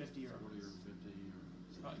 50 or 40 or 50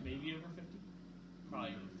 or probably, maybe over 50.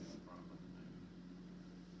 Probably over 50. Maybe, probably, maybe.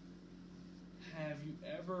 Have you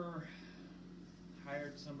ever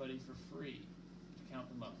hired somebody for free to count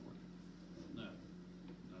them up for you? No,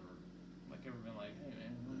 never. Like ever been like, hey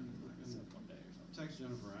man, let me look this up one day or something? text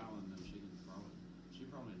Jennifer Allen, and she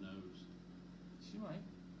probably knows. She might.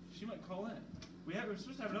 She might call in. We're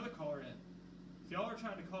supposed to have another caller in. If y'all are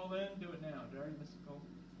trying to call in, do it now. Did I already miss a call?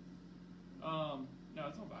 No,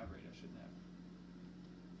 it's on vibrate. I shouldn't have.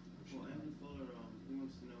 Well, Andrew Fuller, he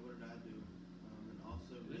wants to know what did I do, and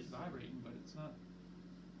also It is vibrating, but it's not.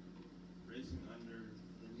 racing under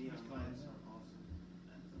the neon Who's calling lights now? are awesome.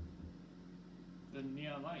 The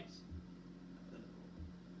neon lights. At the,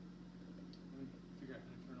 Let me figure out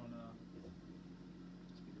how to turn on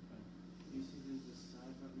speakerphone. you see, there's this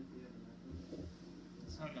side button if you have an iPhone.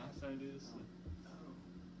 It's not an iPhone, it is. Oh.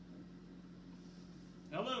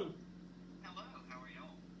 Hello. Hello, how are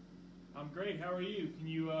y'all? I'm great. How are you? Can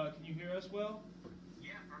you hear us well?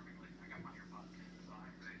 Yeah, perfectly. I got my AirPods in, so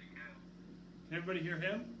I'm ready to go. Can everybody hear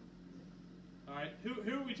him? All right. Who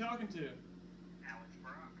are we talking to? Alex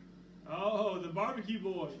Brock. Oh, the barbecue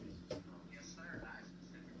boy. Yes, sir. I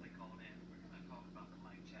specifically called in. We're going to talk about the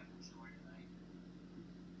Mike Chapman story tonight.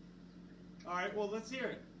 All right. Well, let's hear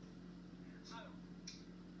it. So,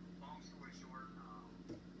 long story short,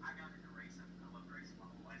 I got into racing. I loved racing my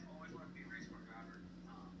whole life. Always wanted to be a race car driver.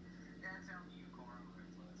 Dad found me a car on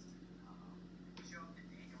Craigslist. We showed up at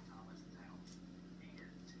Daniel Thomas's house,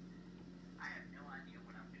 and I had no idea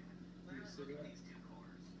what I'm doing. Literally look at these two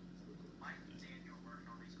cars. Mike and Daniel working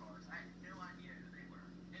on these cars. I had no idea who they were.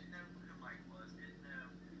 Didn't know who Mike was. Didn't know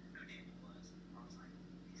who Daniel was. I was like,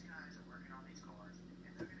 these guys are working on these cars,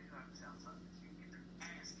 and they're gonna go out to South Sutton this year and get their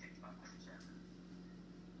ass kicked by Mike Chapman.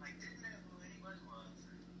 Like, didn't know who anybody was.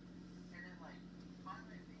 And then, like,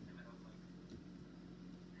 finally at the end of it, I was like,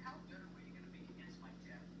 how good are we gonna be against Mike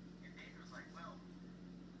Chapman? And Daniel was like, well,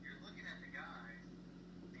 you're looking at the guy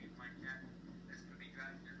named Mike Chapman that's gonna be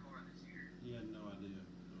driving your car this year. He had no idea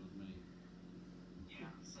it was me. Yeah,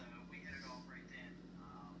 so we hit it off right then.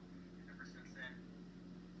 And ever since then,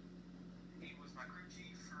 he was my crew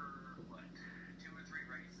chief for what, 2 or 3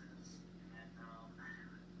 races, and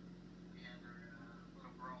we had our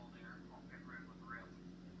little brawl there on pit road with Rip.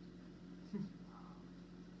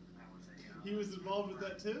 That was a. He was involved with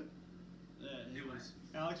that too. Yeah, he was.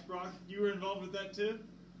 Alex Brock, you were involved with that too.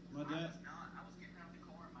 My I dad. was not. I was getting out of the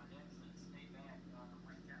car, and my dad said, "Stay back."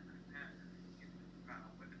 Like Chapman and Pat are kind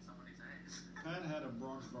of whipping somebody's ass. Pat had a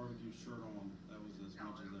Brock's barbecue shirt on. That was as No,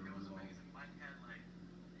 much as they it were was involved. amazing. Mike had like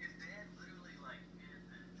his dad literally like in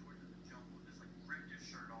the Georgia the Jungle, just like ripped his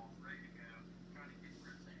shirt off, ready to go, trying to get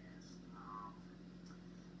Rip's ass.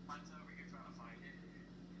 Mike's over here trying to fight it.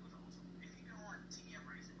 It was awesome. If you go on TM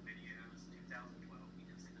Racing Videos 2012, you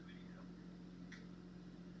can see the video.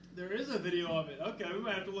 There is a video of it. Okay, we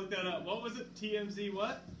might have to look that up. What was it? TMZ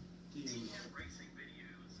what? TM. TM Racing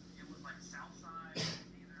Videos. It was like Southside,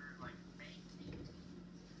 either like May 18th,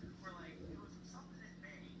 or like it was something in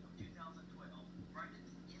May of 2012. Right at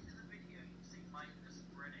the end of the video, you see Mike just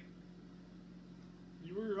sprinting.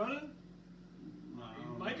 You were running? No, I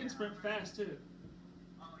don't Mike know. can sprint fast too.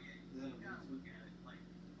 Oh yeah, you gotta look at it. Like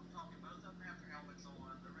I'm talking, both of them have their helmets on,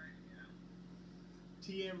 they're ready to go.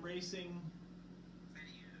 TM Racing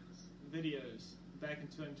Videos. videos back in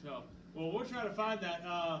 2012. Well, we'll try to find that.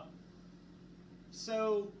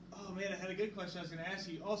 So, oh man, I had a good question I was going to ask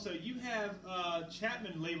you. Also, you have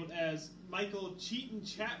Chapman labeled as Michael Cheaton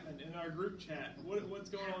Chapman in our group chat. What's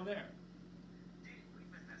going on there? Dude,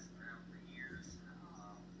 we've been messing around for years.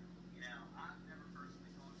 You know, I've never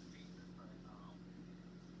personally called him a cheater, but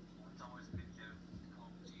it's always a good joke to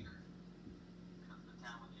call him a cheater because the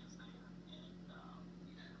talent is there, and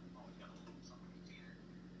you know, always got to look for somebody a cheater.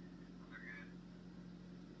 They're good.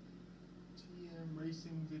 TM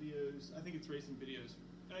Racing videos. I think it's Racing videos.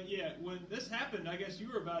 Yeah, when this happened, I guess you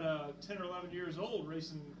were about 10 or 11 years old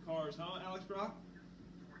racing cars, huh, Alex Brock?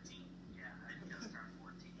 14. Yeah, I just turned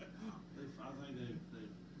 14. I think they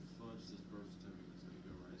fudged his birth certificate so he could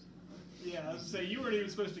go racing. Yeah, I was gonna say you weren't even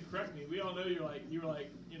supposed to correct me. We all know you were like,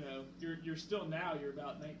 you know, you're still now. You're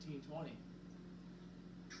about 19, 20.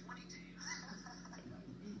 22.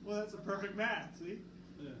 Well, that's a perfect math. See?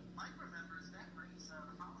 Yeah. Mike remembers that race,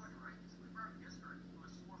 the following race. We broke history. It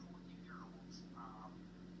was 4 14-year-olds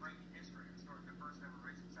breaking history and starting their first ever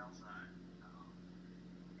race at Southside.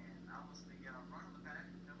 And I was the run of the pack.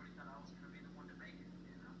 Nobody thought I was going to be the one to make it.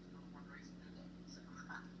 And I was the one racing today. So,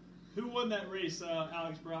 Who won that race,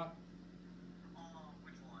 Alex Brock?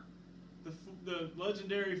 which one? The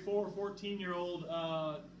legendary 4 14-year-old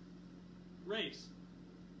race.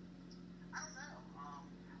 I don't know.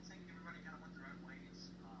 I think everybody kind of went their own ways.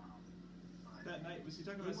 But That night, was he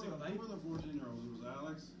talking about a single night? Who were the 14-year-olds? It was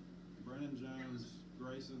Alex, Brandon Jones,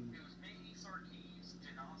 Grayson. it was me, Sarkees,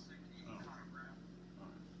 Janosic, and Oh. Connor Brown. All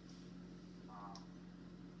right.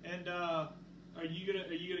 And Are you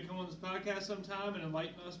gonna come on this podcast sometime and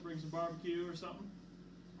enlighten us, bring some barbecue or something?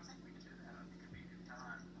 I think we could do that. I think it'd be a good time.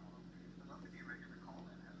 I'd love to be a regular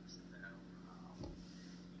call-in host, though.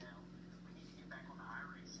 You know, we need to get back on the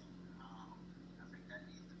iRacing. I think that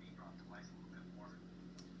needs to be brought to life a little bit more.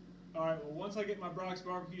 All right. Well, once I get my Brock's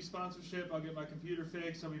Barbecue sponsorship, I'll get my computer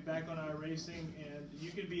fixed. I'll be back on iRacing, and you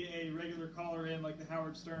can be a regular caller in like the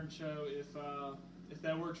Howard Stern show if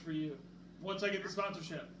that works for you. Once I get the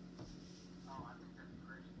sponsorship. Oh, I think that'd be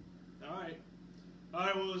great. All right. All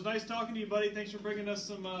right. Well, it was nice talking to you, buddy. Thanks for bringing us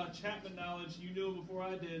some Chapman knowledge. You knew it before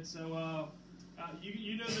I did, so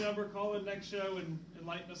you know the number. Call in next show and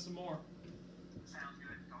enlighten us some more. Sounds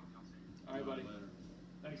good. Talk to y'all soon. All right, buddy. Later.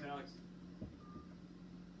 Thanks, Alex.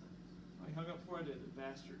 I hung up before I did, the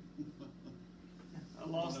bastard. I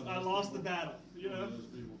lost the battle. You know. One of those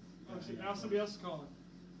people. Oh, see, now somebody else is calling.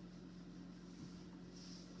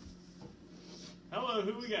 Hello,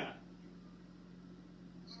 who we got?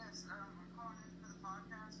 Yes, I'm calling in for the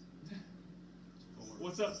podcast. Fuller.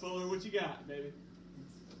 What's up, Fuller? What you got, baby?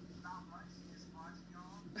 Not much, just watching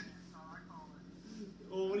y'all. That's all I call it.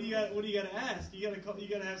 Well, what do you got to ask? You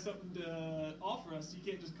gotta have something to offer us. You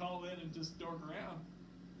can't just call in and just dork around.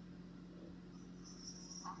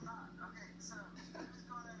 I'm not. Okay, so are you gonna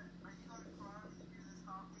cry when you do this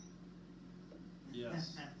coffee?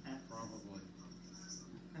 Yes, probably.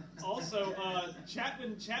 Also,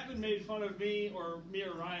 Chapman made fun of me or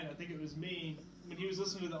Ryan. I think it was me when he was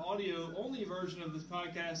listening to the audio only version of this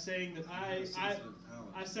podcast, saying that I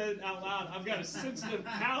said it out loud. I've got a sensitive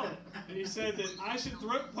palate, and he said that I should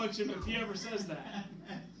throat punch him if he ever says that.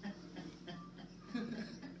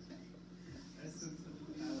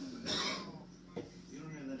 You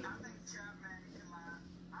don't hear that I every think Chapman can laugh.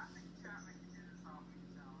 I think Chapman can do this coffee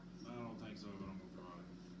challenge. I don't think so, but I'm gonna try.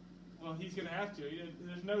 Well, he's gonna have to.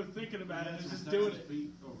 There's no thinking about it. That's He's just his doing it.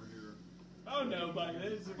 feet over here. Oh no, buddy,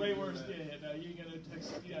 this is way worse. Yeah, no, you ain't gonna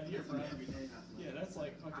text me out here, bro. every day. Yeah, that's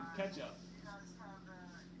like fucking ketchup. You guys have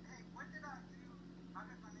hey, what did I do? I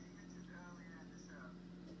got my name mentioned earlier in the show.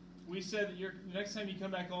 We said that the next time you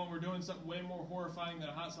come back on, we're doing something way more horrifying than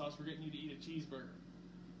a hot sauce. We're getting you to eat a cheeseburger.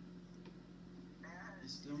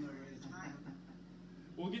 It's still not ready.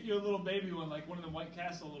 We'll get you a little baby one, like one of the White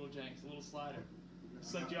Castle little janks, a little slider.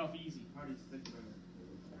 Suck you off easy. Hardy's thick burger.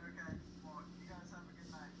 Okay, well, you guys have a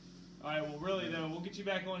good night. All right, well, really, though, we'll get you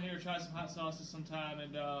back on here, try some hot sauces sometime.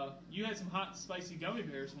 And you had some hot, spicy gummy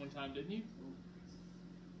bears one time, didn't you?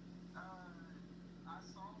 I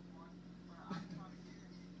saw one, but I'm trying to get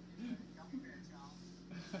it. Gummy bear challenge.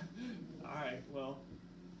 All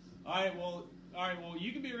right, well,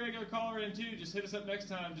 you can be a regular caller in, too. Just hit us up next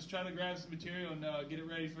time. Just try to grab some material and get it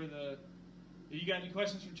ready for the... You got any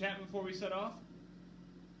questions for Chapman before we set off?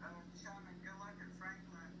 Chapman, good luck at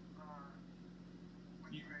Franklin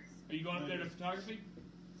when you race. Are you going up there to photography?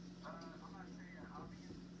 I'm not sure yet. I'll be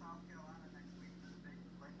in South Carolina next week for the big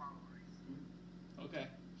late model race. Okay,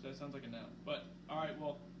 so that sounds like a no. But all right,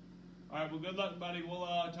 well, good luck, buddy. We'll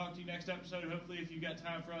talk to you next episode. Hopefully, if you got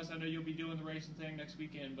time for us, I know you'll be doing the racing thing next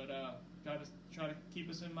weekend. But try to keep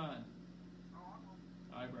us in mind. Oh, I will.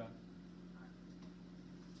 All right, bro.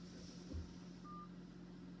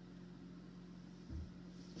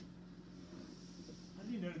 I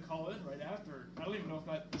didn't even know to call in right after. I don't even know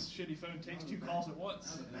if this shitty phone takes two calls at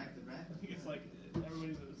once. That was back to back. I think it's like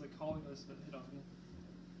everybody's like calling us but hit off me.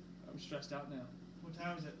 I'm stressed out now. What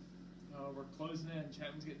time is it? Oh, we're closing in.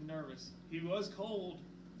 Chapman's getting nervous. He was cold.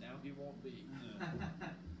 Now he won't be. Yeah.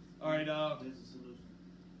 All right. There's a solution.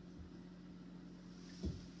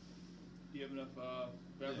 Do you have enough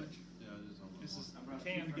beverage? Yeah, I just don't know. This is I brought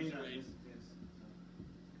canned two fresh Gatorade. apples. Yes.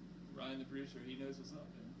 Ryan, the producer, he knows what's up,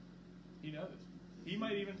 man. He knows. He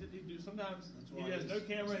might even do sometimes. That's He why has no he's-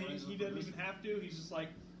 camera. that's why he's He a doesn't even producer. have to. He's just like,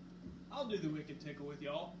 I'll do the wicked tickle with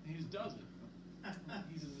y'all. And he just does it.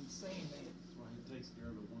 He's an insane man. That's why he takes care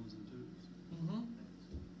of the ones and twos. Mm-hmm.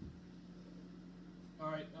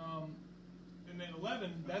 All right. And then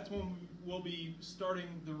 11. That's when we'll be starting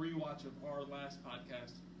the rewatch of our last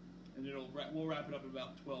podcast, and we'll wrap it up at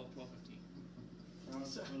about 12:15.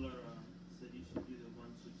 Charles So- Fuller said you should do the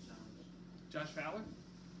one chip challenge. Josh Fowler?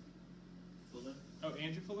 Fuller? Oh,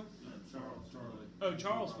 Andrew Fuller? Charlie. Oh,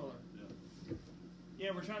 Charles Fuller. Yeah.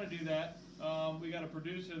 Yeah, we're trying to do that. We got a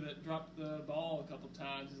producer that dropped the ball a couple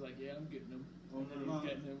times. He's like, yeah, I'm getting him. And then he's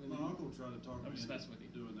getting him. And My then, uncle tried to talk I'm me just into messing with you.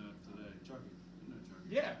 doing that today. Chucky. You know Chucky.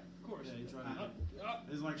 yeah, of course. Yeah, he tried to.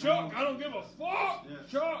 He's like, Chuck, come on. I don't give a fuck. Yeah.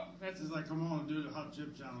 Chuck. That's He's like, come on and do the hot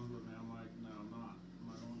chip challenge with me. I'm like, no, I'm not. I'm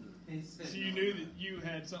not going to do it. He said So you no. knew that you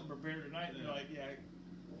had something prepared tonight, and you're Yeah. like, yeah,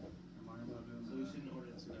 Am I not doing So we that? shouldn't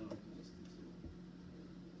order two. No. Just the two.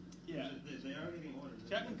 yeah. They are getting orders.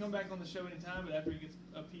 Chapman can come back on the show anytime, but after he gets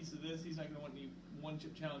a piece of this, he's not going to want any one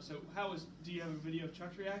chip challenge. So do you have a video of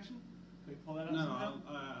Chuck's reaction? Can we pull that up No, somehow?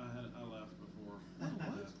 I left before. Oh,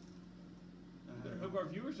 what? Better hope our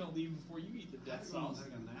viewers don't leave before you eat the I death had to go and sauce.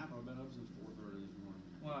 take a nap. I've been up since 4:30 this morning.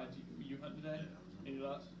 Why? Were you hunting today? Yeah, I was Any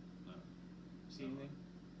luck? No. See anything?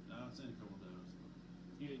 No, I've seen a couple does.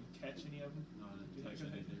 You didn't catch any of them? No, I Did you didn't catch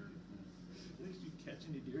like any that? deer. Did you catch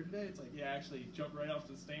any deer today? It's like, yeah, I actually jumped right off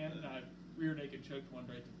the stand and I rear naked choked one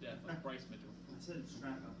right to death, like Bryce Mitchell. I said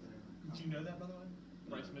strap up there. Did you know that, by the way?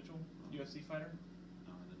 Bryce No. Mitchell, UFC fighter,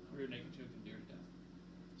 No, I didn't know. rear naked choked a deer to death.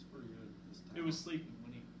 It's pretty good. It was sleeping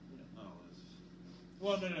when he, Oh, it's.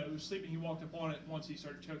 well, no, it was sleeping. He walked up on it once he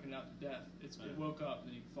started choking it out to death. It Yeah. woke up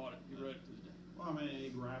and then he fought it. He rode it to the death. Well, I mean, he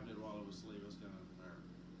grabbed it while it was asleep. It's kind of unfair.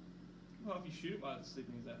 Well, if you shoot it while it's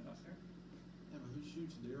sleeping, is that not fair? Yeah, but who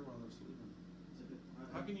shoots deer while they're sleeping? It's a good point.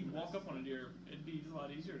 How can you walk up on a deer? It'd be a lot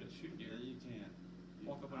easier to shoot a deer. Yeah, you can't.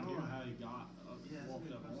 Walk up I on a don't deer. know how he got up, Yeah, that's a walked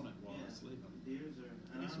good up question. on it while Yeah. it's sleeping. Deers are.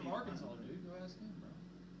 and He's I from don't Arkansas, even- dude. Go ask him, bro.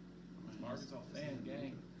 I mean, From Arkansas it's fan in the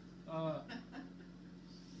gang. ninja.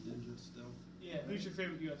 Ninja still. Yeah. Who's your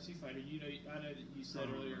favorite UFC fighter? You know, I know that you said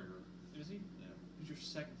Conor earlier. McGregor. Is he? Yeah. Who's your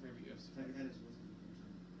second favorite UFC Have you fighter? had his whiskey?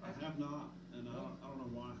 I have not, and I don't know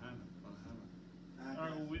why I haven't, but I haven't. All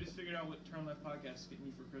right. Well, we just figured out what Turn Left Podcast is getting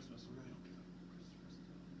you for Christmas. We're gonna give it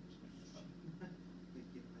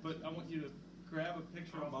But I want you to grab a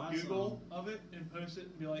picture I'll off buy Google some. of it and post it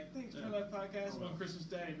and be like, thanks, Turn Yeah. Left Podcast I will. on Christmas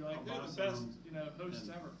Day. Be like, I'll they're buy the best, some hosts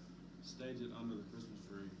and- ever. Stage it under the Christmas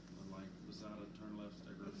tree, and like beside a turn left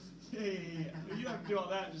sticker. Yeah. You don't have to do all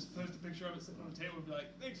that. Just post a picture of it sitting on the table and be like,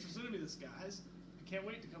 thanks for sending me this, guys. I can't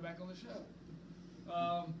wait to come back on the show.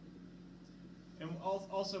 And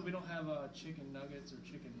also, we don't have chicken nuggets or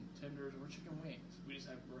chicken tenders or chicken wings. We just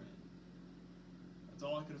have bread. That's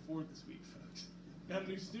all I could afford this week, folks. Got a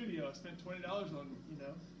new studio. I spent $20 on,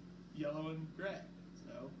 yellow and gray.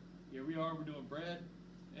 So here we are. We're doing bread.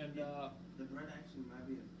 And, The bread actually might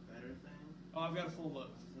be a better thing. oh, I've got a full loaf.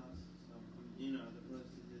 So, the opposed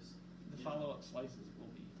to just. The you know, follow-up slices will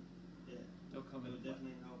be, Yeah. they'll come It in would play.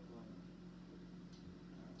 definitely help.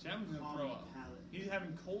 Chapman's gonna calm throw the up. palate. He's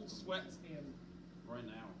having cold sweats and Right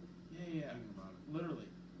now. yeah, Thinking about it. literally.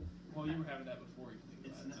 Well, you were having that before you think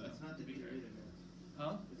It's about not. it. It's not the to be heater fair. either, guys.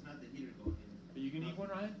 Huh? It's not the heater going in. Are you gonna eat one,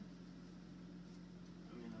 Ryan?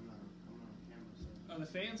 I mean, I'm not on camera, so. The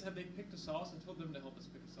fans, have they picked a sauce? I told them to help us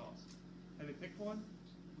pick a sauce. Have they picked one?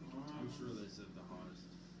 I'm sure they said the hottest.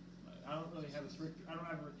 I don't really have a I don't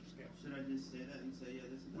have a Richter scale. Should I just say that and say, yeah,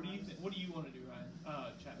 this is. What do you What do you want to do, Ryan?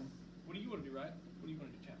 Chapman. What do you want to do, Ryan? What do you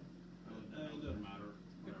want to do, Chapman? It doesn't matter.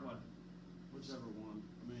 Pick Whatever. one. Whichever one.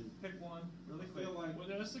 I mean, Pick one, really I quick. feel like- Well,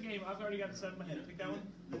 no, this is a game. I've already got it set in my head. Pick that one.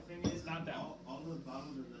 The thing is, Not that all those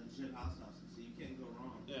bottles are legit hot sauces, so you can't go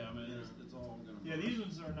wrong. yeah, I mean, You it's all gonna. Yeah, burn. these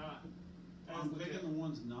ones are not. I'm as legit. picking the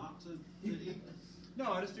ones not to eat.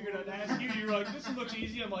 No, I just figured I'd ask you. You were like, this one looks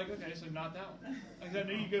easy. I'm like, okay, so not that one. Like, I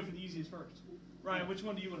knew you go for the easiest first. Ryan, which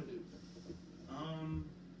one do you want to do?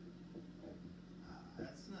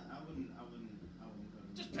 That's not. I wouldn't go.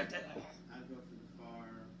 Just pick that. I'd go for the far.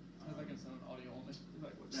 Sounds like it's on audio only. You're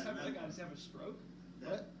like, what? Just That have that red guy one. just have a stroke?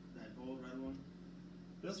 That bold red one.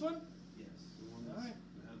 This one? Yes. The one All that's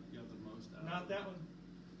right. got the most out Not of it. that one.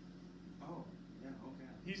 Oh, yeah. Okay.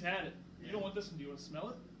 He's had it. You don't want this one. Do you want to smell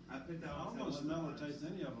it? I picked that I one. don't want to smell or taste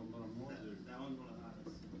any of them, but I'm going to. That one's one of the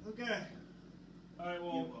hottest. Okay. All right.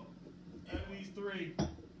 Well, Yeah, out of these three, I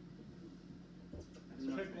did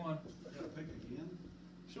not pick one. I gotta pick again?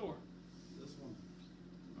 Sure. This one.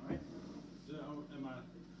 All right. Am I?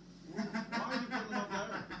 Why are you putting them up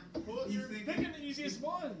there? Well, He's you're thinking- picking the easiest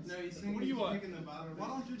ones. No, he's What do you want? Picking the bottom. Why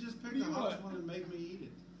don't you just pick What do the you hottest want? one and make me eat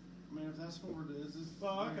it? I mean, if that's what it is, it's.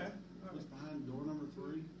 Well, okay. It's behind door number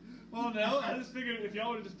 3. Well, no, I just figured if y'all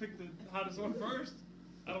would have just picked the hottest one first.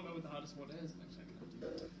 I don't know what the hottest one is. Actually, I can help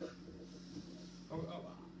you. Oh,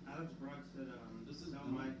 Alex Brock said, This is tell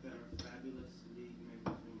dumb. Mike that are fabulous league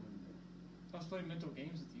members doing I was playing mental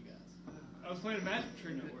games with you guys. I was playing a magic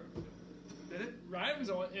trick at work. Did it? Ryan was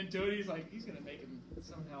all into it. He's like, he's gonna make him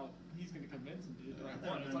somehow. He's gonna convince him to do the right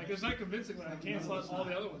one. It's like there's not convincing when I cancel out all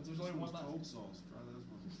the other ones. There's only one left. Cold sauce. Try this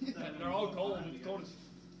one. Yeah, they're all cold. It's cold as.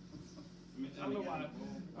 I don't know why.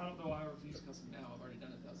 Bowl. I don't know why I refuse cussing now. I've already done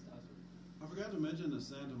it 1,000 times. I forgot to mention the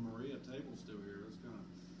Santa Maria table still here. It's kind of.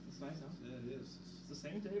 It's nice, huh? Yeah, it is. It's the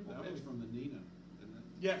same table. That was from the Nina, isn't it?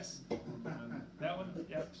 Yes. That one,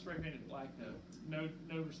 yeah, spray painted black though. No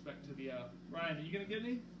respect to the. Ryan, are you gonna get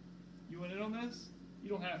any? You want in on this? You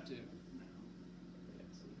don't have to. No. Yeah,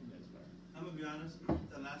 so who knows better. I'm gonna be honest.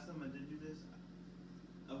 The last time I did do this,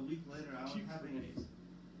 a week later, I was Cute having. face.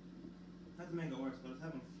 Not to make it worse, but I was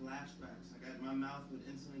having flashbacks. Like my my mouth would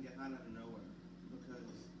instantly get hot out of nowhere because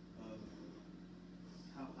of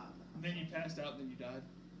how hot the And then you passed out, and then you died.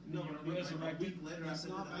 And No, then but you were like a resurrected. week later, I It's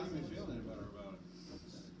said not to the making me feel hospital. any better about it.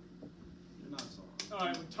 You're not sorry. All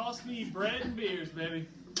right, well, toss me bread and beers, baby.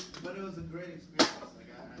 But it was a great experience. Like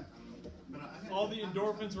but I had All a the good time.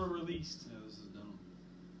 endorphins were released. Yeah, this is dumb.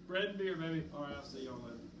 Bread and beer, baby. Alright, I'll see y'all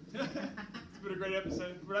later. It's been a great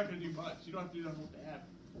episode. We're not going to do much. You don't have to do that whole dab.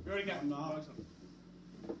 We already got I'm not. bugs on it.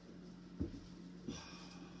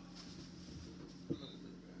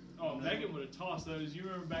 Oh, Megan would have tossed those. You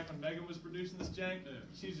remember back when Megan was producing this jank? Yeah.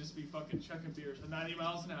 She'd just be fucking chucking beers at 90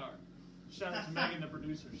 miles an hour. Shout out to Megan, the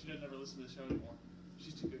producer. She doesn't ever listen to the show anymore.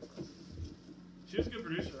 She's too good for us. She was a good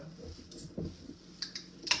producer, though.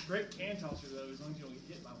 Great can tosser, though, as long as you don't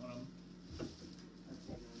get hit by one of them.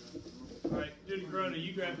 All right, Duty Corona,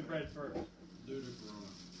 you grab the bread first. Dude, a Corona.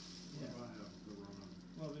 Yeah. What if I have Corona?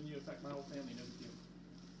 Well, then you affect my whole family, no big deal.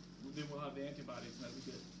 Then we'll have the antibodies, and that'll be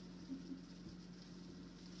good.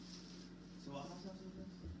 So what house was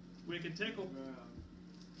this? Wicked Tickle.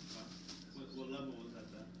 What level was that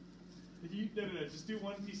at? No, just do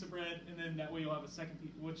one piece of bread, and then that way you'll have a second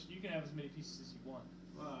piece, which you can have as many pieces as you want.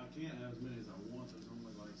 Well, I can't have as many as I want. There's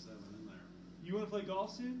only like 7 in there. You want to play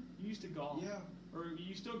golf soon? You used to golf. Yeah. Or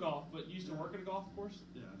you still golf, but you used to work at a golf course,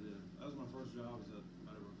 Yeah, I did. That was my first job. Was at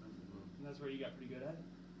Meadowbrook Country Club. and that's where you got pretty good at it.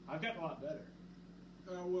 I've gotten a lot better.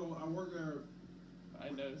 Well, I worked there.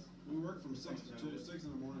 I noticed. We worked from 6 in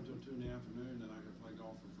the morning till 2 in the afternoon. Then I could play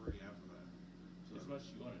golf for free after that. So, As much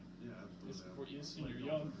as you wanted. yeah, absolutely. This before you, this when Played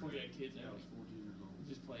you're golf young, for before you free. had kids, and Yeah, I was everything. 14 years old. You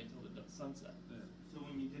just play until the sunset. Yeah. So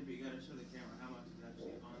when you did, but you gotta show the camera how much is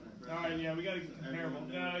actually on that bread. All right, yeah, we got to So get comparable.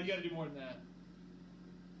 everyone No, knows. you got to do more than that.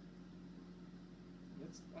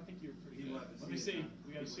 That's, I think you're pretty People good. have to Let me see. it, huh?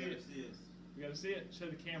 We got to People see it. gotta see it. We got to see it. Show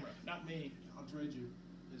the camera, not me. I'll trade you.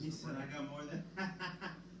 It's He the said I bread. got more than.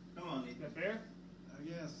 Come on, Is Ethan. that fair? I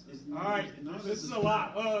guess. It's All right, none of this is a free.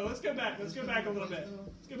 lot. Oh, let's go back. Let's go back a little bit.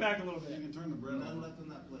 Let's go back a little You bit. can turn the bread None on. left on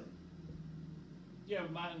that plate. Yeah,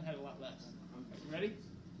 but mine had a lot less. You ready?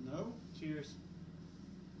 No? Cheers.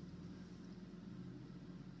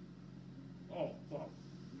 Oh, fuck.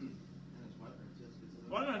 And it's my turn. Just gets a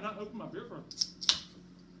Why little. did I not open my beer first?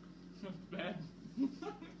 That's bad.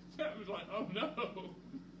 That was like, oh no.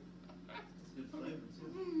 It's good flavor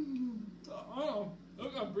too. Oh,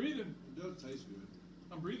 look, I'm breathing. It does taste good.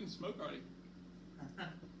 I'm breathing smoke already.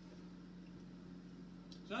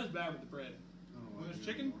 It's not as bad with the bread. I don't When like there's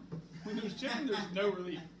it chicken, anymore. when there's chicken, there's no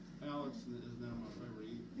relief. Alex is now my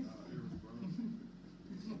favorite Irish brother.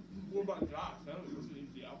 What about Josh? I don't listen to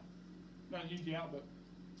Easy Out. Not Easy Out, but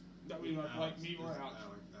that we like me or Alex. Alex is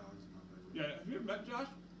my favorite. Yeah, have you ever met Josh?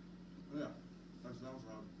 Yeah. That was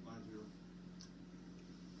last year.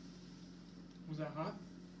 Was that hot?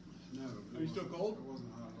 No. Are you still cold? It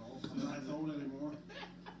wasn't hot at all. I'm not cold anymore.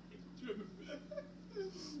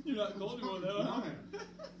 You're not cold anymore, though, huh?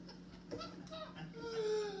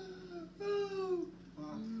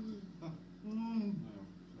 Mine. No, it's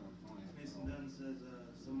not funny. Mason Dunn says,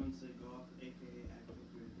 someone say golf, aka act with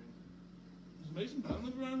your drink. Does Mason Dunn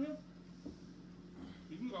live around here?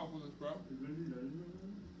 You can golf with us, bro.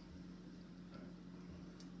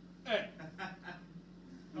 Hey,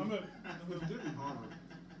 It's getting hotter.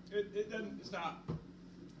 it doesn't stop.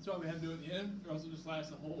 That's why we have to do it at the end, or else it'll just last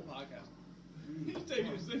the whole podcast. He's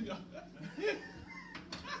taking his thing off. Watch the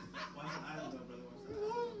eyes though, brother. Watch the eyes.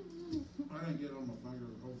 I didn't get it on my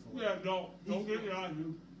fingers, hopefully. Yeah, don't get your eyes,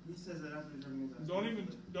 dude. He says that after drinking his eyes.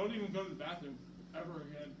 Don't even go to the bathroom ever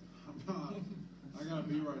again. I'm not. I gotta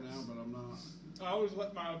be right now, but I'm not. I always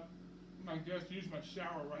let my guests use my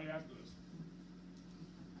shower right after this.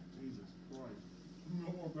 Jesus Christ. You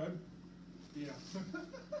want more bread? Yeah.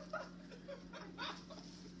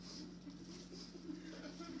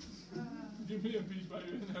 Give me a piece while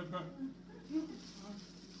you're in there, bro.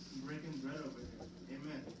 Breaking bread over here.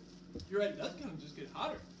 Amen. You're right, that's gonna just get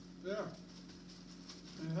hotter. Yeah.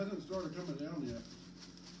 It hasn't started coming down yet.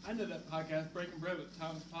 I know that podcast, Breaking Bread with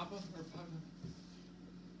Thomas Papa, or Papa.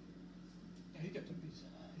 Yeah, he got 2 pieces.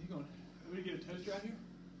 You going, we get a toaster out here?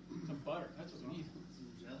 Some butter, that's what we need.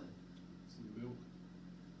 Some jelly. Some milk.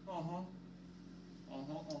 I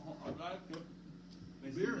like it.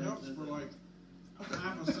 Mason Beer Dunn helps says for that. like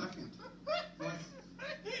half a second. Like,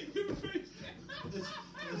 Your face.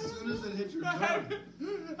 as soon as it hits your I tongue.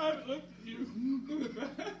 haven't looked at you.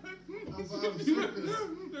 I'm serious.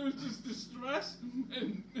 There was just distress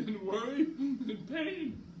and worry and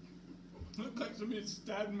pain. Looked like somebody had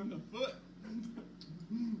stabbed him in the foot.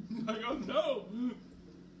 Like, oh no.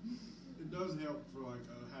 It does help for like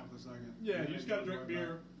a half a second. Yeah, And you it just gotta goes drink right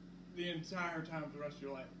beer the entire time for the rest of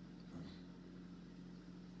your life.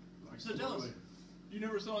 back. So tell us, Slowly. you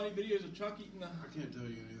never saw any videos of Chuck eating the. I can't tell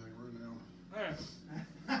you anything right now. Alright.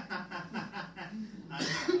 I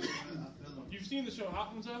feel them. You've seen the show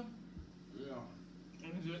Hot Ones though? Yeah.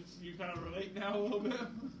 And is it, you kind of relate now a little bit?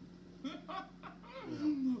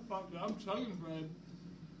 Fuck, I'm chugging bread.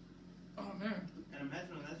 Oh man. And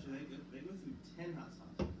imagine on that show, they go through 10 hot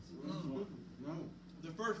sauces. No.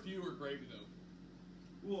 The first few were gravy though.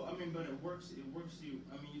 Well, I mean, but it works you,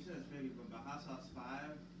 I mean, you said it's gravy, but by hot sauce 5,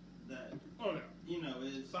 that, Oh yeah. you know,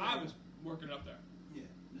 is... 5 is working up there. Yeah,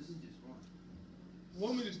 this is just 1. The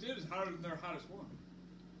one we just did is hotter than their hottest one.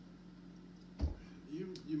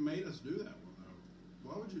 You made us do that one though.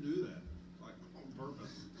 Why would you do that? Like on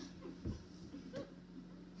purpose?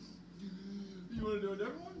 You want to do a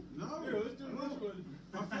different one? No. Here, let's do I this don't. one.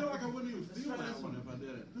 I feel like I wouldn't even Let's feel try that this one one. if I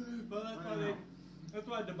did it. Well, that's Right why now. that's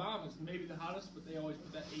why the bomb is maybe the hottest, but they always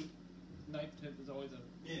put that 8th, 9th, 10th is always a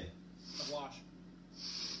Yeah. wash.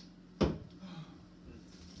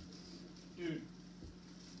 Dude,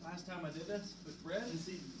 last time I did this with bread, And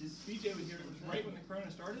see, this, BJ was here. It was right when the Corona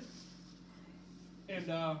started, and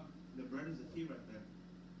the bread is the key right there.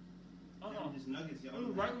 And just nuggets, it y'all.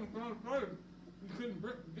 was right when the Corona started. You couldn't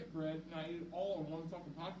get bread, and I ate it all on one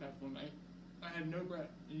fucking podcast one night. I had no bread,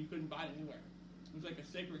 and you couldn't buy it anywhere. It was like a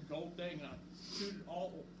sacred gold thing, and I chewed it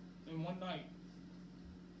all in one night.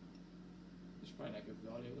 This is probably not good for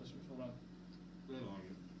the audio listeners. Hold on. They like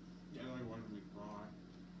it. They like watching me cry.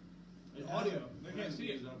 The audio, they can't see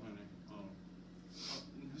it. Up in it. Oh.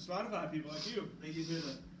 The Spotify people like you. They just hear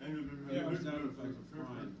the... Yeah, it's sound effects of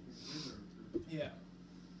crying. Yeah.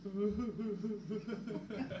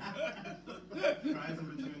 Cries in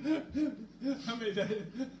between that.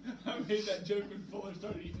 I made that joke when Fuller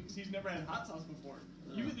started eating because he's never had hot sauce before.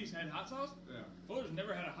 You've at least had hot sauce? Yeah. Fuller's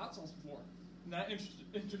never had a hot sauce before. And that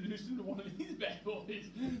introduced him to one of these bad boys.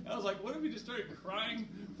 I was like, what if he just started crying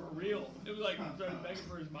for real? It was like he started begging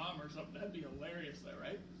for his mom or something. That'd be hilarious though,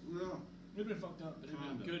 right? Yeah. It'd been fucked up, but it'd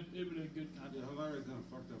been Kinda. good. It'd been a good Yeah, content. hilarious in a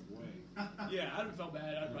fucked up way. Yeah, I'd have felt bad.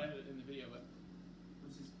 I'd write it in the video, but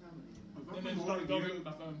Which is comedy. If I and then come started on going again, with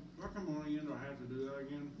my phone. if I come on again, do I have to do that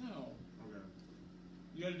again? No, Okay.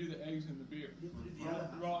 you got to do the eggs and the beer. Yeah.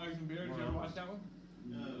 Raw eggs and beer. Did you ever watch that one?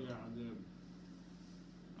 Yeah, I did.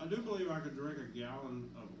 I do believe I could drink a gallon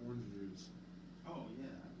of orange juice. Oh, yeah.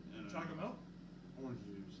 And, Chocolate milk. Orange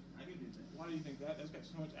juice. I can do that. Why do you think that? That's got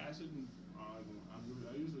so much acid and.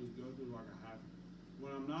 I usually go through like a half.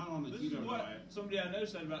 When I'm not on the This is keto what diet. somebody I know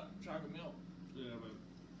said about chocolate milk. Yeah, but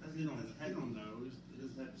That's you it. don't, That's you don't heavy. know. It's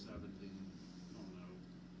It's heavy. 17. You don't know.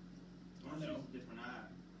 Orange know. juice is different.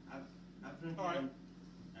 I've drank All right.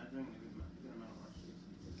 I've drank a good amount of orange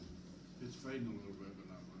juice. It's fading a little bit, but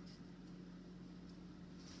not much.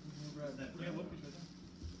 Bread. That Yeah, bread. look, right there.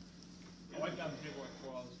 I wiped down the table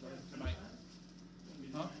before all this started tonight.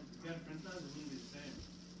 Huh? If you had French fries, it wouldn't be the same.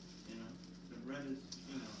 You know, the bread is,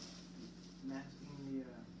 you know, masking the,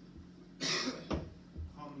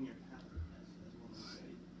 calming your palate, as one would say.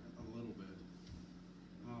 A little bit.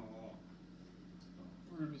 Not a lot.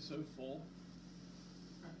 We're gonna be so full.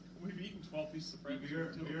 We've eaten 12 pieces of bread. Beer-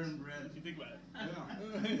 between the two beer of us, and bread. If you think about it.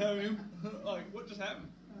 Yeah. You know what I mean? Like, what just happened?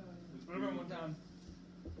 I remember one time,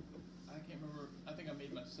 I can't remember, I think I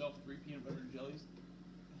made myself 3 peanut butter and jellies.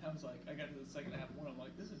 And I was like, I got to the second half of one, I'm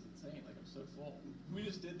like, this is insane, like I'm so full. We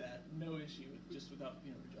just did that, no issue, just without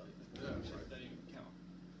peanut butter jelly. Like, Yeah, shit, right. that didn't even count.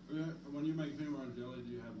 Yeah, when you make peanut butter and jelly,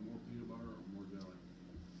 do you have more peanut butter or more jelly?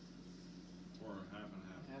 Or half and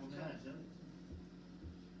half? Half What and kind half. of jelly?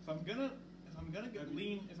 If I'm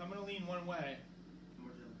gonna lean one way,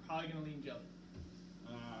 More jelly. probably gonna lean jelly.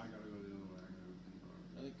 I gotta go the other way. I gotta go peanut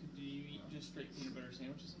butter. Like, do you eat just straight peanut butter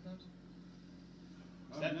sandwiches sometimes?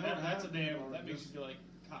 I've never That's a had peanut damn, butter, that makes you just feel like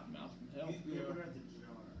cottonmouth from hell. You ever had the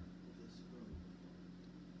jar with the spoon?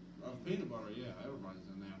 of peanut butter. Yeah, everybody's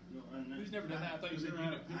in that. No, and Who's never done that? I thought you Have you said ever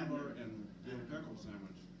had a peanut. peanut butter and dill pickle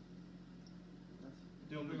sandwich?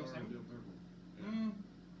 Dill pickle Peanut butter and sandwich? dill pickle. Yeah.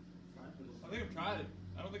 Fried pickles. I think I've tried it.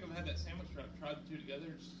 I don't think I've had that sandwich, but I've tried the two together.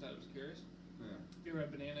 Just 'cause I was curious. Yeah. You ever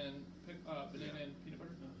had banana and peanut butter?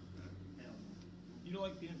 Hell no. You don't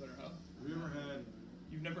like peanut butter, huh? Have you ever had?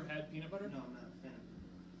 You've never had peanut butter? No, I'm not a fan of it.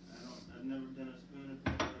 I've never done a spoon of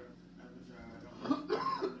peanut butter out of a jar. I don't like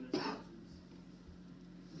it.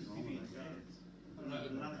 What's wrong with that guy? I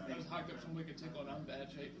don't know. I was hocked up some wicked tickle and I'm in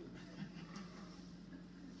bad shape.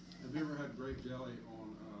 Have you ever had grape jelly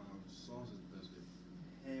on sausage biscuit?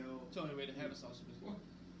 Hell. It's the only way to have a sausage biscuit.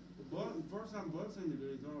 Bud, first time Bud seen me do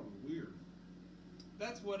it, he thought it was weird.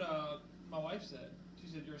 That's what my wife said. she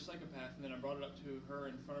said, "You're a psychopath." And then I brought it up to her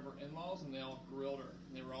in front of her in-laws, and they all grilled her.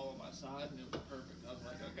 And they were all on my side, and it was perfect. I was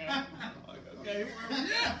like, okay. Okay, where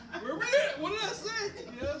we at? Where we at? What did I say?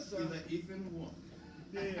 You know, so, He's like, Ethan won.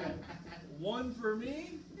 yeah. 1 for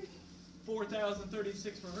me,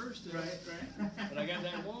 4,036 for her still. Right. But I got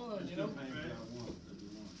that one, you know. Still paying for that one that you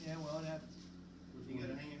want. Yeah, well, it happens. Which You one?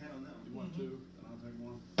 gotta hang your hat on that You one. want two, and I'll take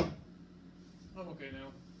one. I'm okay now.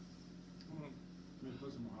 You want me to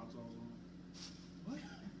put some more hot sauce on it? What?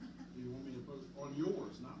 Do you want me to put on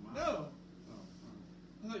yours, not mine? No. Oh, all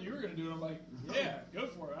right. I thought you were gonna do it. I'm like, yeah, go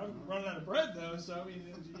for it. I'm running out of bread though, so I mean,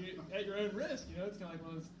 you, at your own risk. You know, it's kind of like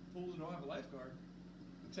one of those pools that don't have a lifeguard.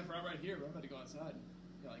 Except for I'm right here, but I'm about to go outside and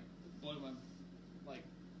like blow my like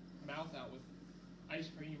mouth out with ice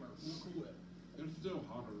cream or Cool Whip. It's still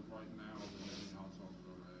hotter right now than any hot sauce I've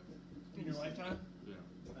ever had. In your lifetime. Yeah.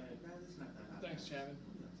 Guys, it's not that hot. Thanks, Chavin.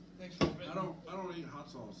 Thanks for admitting. I don't eat hot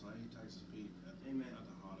sauce. I eat Texas Pete at Amen.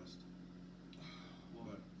 the hottest. Well,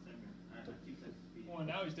 But same here. I keep that speed. Well,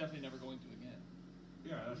 now he's definitely never going to again.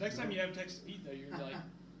 yeah, that's Next time true. you have Texas Pete though, you're gonna be like,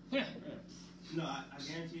 yeah. Yeah. No, I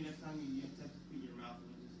guarantee you next time you Texas Pete in your mouth,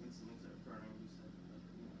 it'll just instantly start burning. Just like,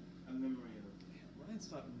 a memory of. Ryan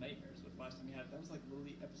still having nightmares with last time he had. That was like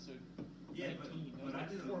literally episode Yeah, 19. but That was I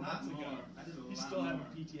like did a 4 lot months ago. more. I did a He's lot still having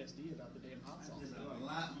more. PTSD about the damn hot I sauce. did a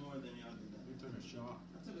lot more than y'all did that. We took a shot.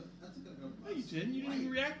 No, you didn't. You didn't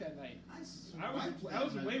even react that night. I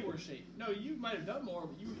was in way worse shape. No, you might have done more,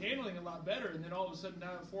 but you were handling it a lot better. And then all of a sudden,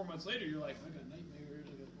 now 4 months later, you're like, I got nightmares.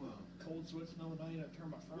 I got Well, cold sweats in the middle of the night. I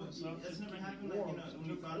turned my well, furnace up. that's just never keep me happened. Like, warm, you know, so when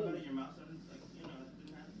you it's thought cold. about it, your mouth started like, you know, it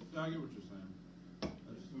didn't happen. Yeah, I get what you're saying.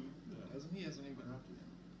 He hasn't even.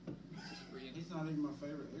 Just agreeing. He's not even my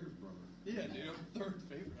favorite Ayers brother. Yeah, dude, I'm third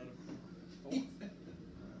favorite out of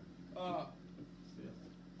 4.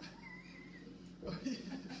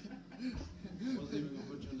 Wasn't even gonna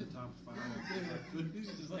put you in the top 5. He's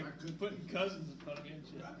just like putting cousins in front of me and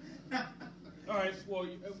shit. All right, well,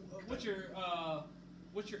 what's your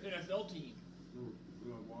NFL team?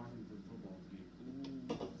 We're a Washington football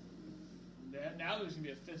team. Now there's gonna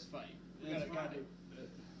be a fist fight. We That's gotta fine. do.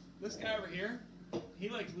 This guy over here, he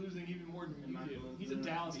likes losing even more than you do. He's a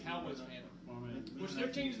Dallas Cowboys fan, Well, I mean, which they're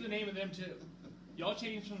changing the name of them too. Y'all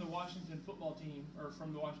changed from the Washington football team, or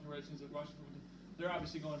from the Washington Redskins to the Washington football team. They're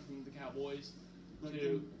obviously going from the Cowboys but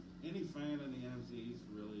to. any fan in the NFC East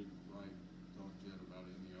really like talk shit about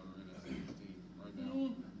any other NFC team right now.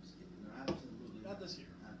 Mm, I'm just kidding. No, absolutely. Not this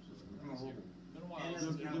year. Absolutely. Not this year. Been a while. And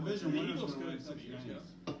since as a they- Cowboys Division fan, the winners Eagles gonna good win a couple 6 years ago. games.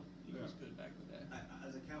 Eagles Yeah. good back in the day.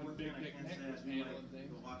 As a Cowboys Big fan, I Dick can't Nick say I was do handling like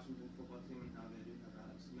things. the Washington football team and how they do have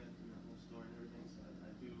Alex Smith and that whole story and everything. So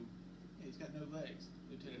I do. Yeah, he's got no legs,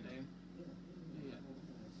 Lieutenant Dan. Yeah.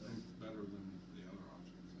 So, It's better than the other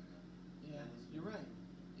options they had. Yeah, you're right.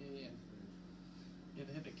 Yeah, yeah. Yeah,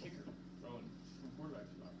 they had the kicker throwing from quarterback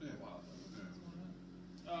for a Yeah. while.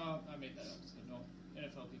 Yeah. I made that up. So no,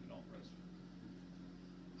 NFL people don't roast.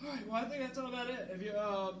 All right. Well, I think that's all about it. Have you?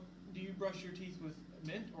 Do you brush your teeth with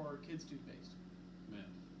mint or kids' toothpaste? Man.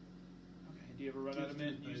 Okay. Do you ever run out of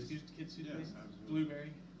mint? Kids' Use toothpaste. kids' Yeah, toothpaste? absolutely.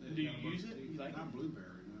 Blueberry. Yeah, Do you gotta brush use your it? teeth. You like Not it?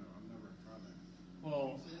 blueberry, no. I've never tried that.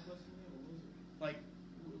 Well, Say the question again, what was it? like,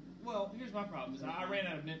 well, here's my problem: is I ran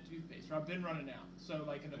out of mint toothpaste, or I've been running out. So,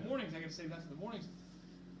 like in the Yeah. mornings, I gotta save that for the mornings.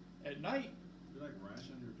 At night, You like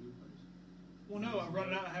ration your toothpaste? well, no, I'm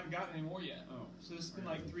running out. I haven't gotten any more yet. Oh. So this has been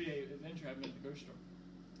like a 3-day adventure. I've been at the grocery store,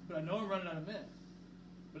 but I know I'm running out of mint.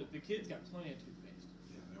 But the kids got plenty of toothpaste.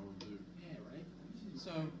 Yeah, they always do. Yeah, right.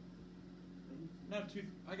 So, not a tooth.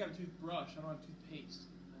 I got a toothbrush. I don't have toothpaste.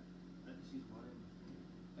 I just use water.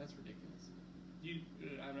 That's ridiculous. You,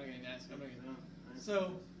 I'm not gonna ask. I'm not gonna. No,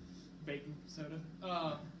 So, baking soda.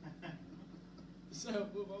 So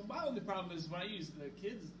my only problem is when I use the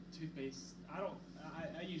kids' toothpaste,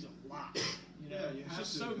 I use a lot. You know, Yeah, you it's have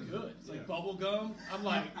just to, so 'cause good. It's like yeah. bubble gum. I'm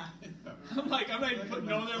not even putting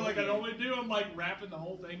it on there like I normally do. I'm like wrapping the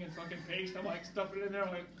whole thing in fucking paste. I'm like stuffing it in there,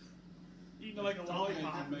 like eating it like a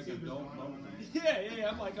lollipop. Make adult bubble gum.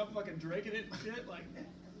 Yeah. I'm fucking drinking it and shit. Like,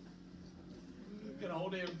 got a whole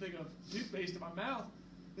damn thing of toothpaste in my mouth.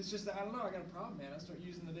 It's just that I don't know. I got a problem, man. I start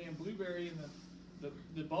using the damn blueberry and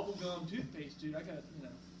the bubble gum toothpaste, dude. I got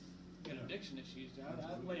Yeah. addiction issues. Dude.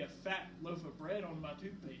 I'd lay a fat loaf of bread on my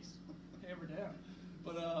toothpaste, hammer down.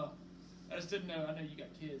 But I just didn't know. I know you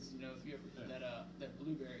got kids. You know, if you ever Yeah. that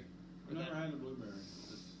blueberry. I've never had a blueberry.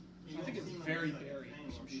 It's, I think it's seem like very it's like a berry thing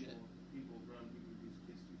or some where shit. People use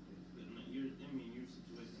kids' toothpaste, but your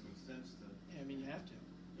situation makes sense to. Yeah, I mean you have to.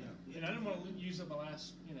 yeah. And I didn't want to use up my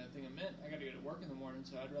last, thing of mint. I got to go to work in the morning,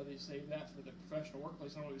 so I'd rather save that for the professional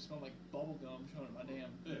workplace. I don't want to be smelling like bubble gum showing at my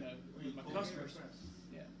damn, with my customers.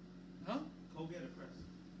 Yeah. Huh? Colgate or Crest?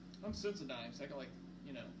 I'm Sensodyne, so I got like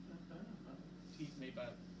you know, Fair enough, bro. teeth made by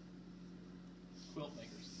quilt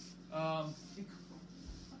makers.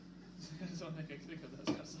 That's what I think of.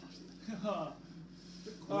 That's kind of soft.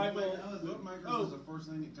 All right, well, Bookmakers oh. is the first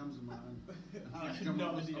thing that comes to mind. I I come no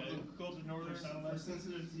up with idea. something. Quilted Northern, I don't know. For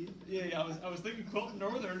sensitive teeth. Yeah, I was thinking Quilted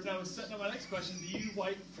Northern, and I was setting up my next question. Do you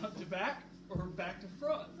wipe front to back or back to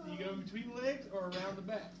front? Do you go between legs or around the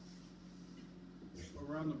back?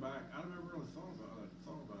 Around the back, I never really thought about it.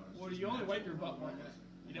 Well, It's you just only wipe your natural. butt one way.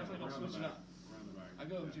 You definitely don't Around the switch it back. up. Around the back. I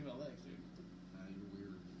go Yeah. between my legs, dude. Nah, you're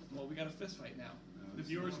weird. Well, we got a fist fight now. No, The it's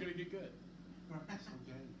viewers not. gonna get good. It's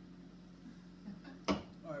okay.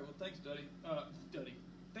 All right, well, thanks, Duddy.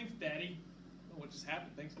 Thanks, Daddy. Oh, what just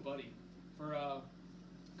happened? Thanks, Buddy, for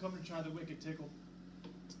coming to try the Wicked Tickle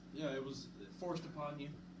Yeah, it was. forced upon you.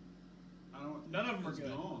 I don't. None of 'em are it's good.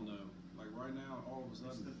 gone though. Like right now, all of a It's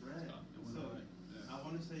sudden, the bread. it went So, away. Yeah. I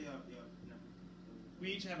want to say, no.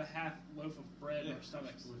 We each have a half loaf of bread in Yeah. our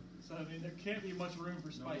stomachs, so I mean there can't be much room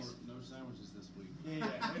for spice. No sandwiches this week.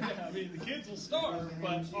 Yeah, I mean the kids will starve,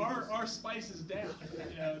 but our spice is down.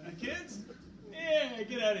 You know, the kids, yeah,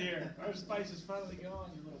 get out of here. Our spice is finally gone,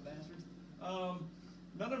 you little bastards.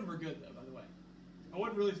 None of them are good though, by the way. I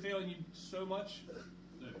wasn't really failing you so much.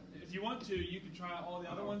 No. If you want to, you can try all the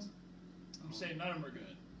other ones. I'm saying none of them are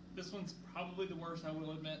good. This one's probably the worst, I will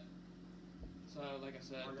admit. So, like I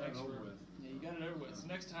said, I got thanks it over for. with. Yeah, you got it over with. So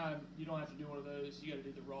next time you don't have to do one of those. You got to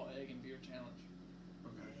do the raw egg and beer challenge.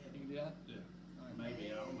 Okay. You can do that. Yeah. All right.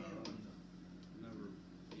 Maybe, I don't know. Never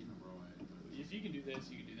eaten a raw egg. But. If you can do this,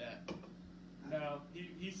 you can do that. No,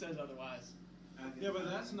 he says otherwise. Yeah, but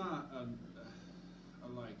that's not a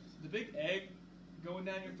like. The big egg going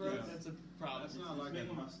down your throat, Yeah. that's a problem. That's not It's like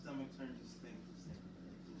making a. my stomach turn to stink.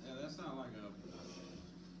 Yeah, that's not like a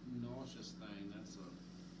nauseous thing. That's a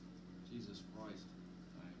Jesus Christ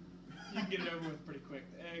thing. You can get it over with pretty quick.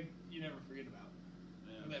 The egg, you never forget about.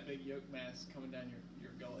 Yeah. That big yolk mass coming down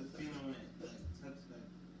your gullet. The feeling when it touched that.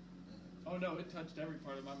 Oh no, it touched every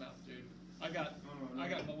part of my mouth, dude. I got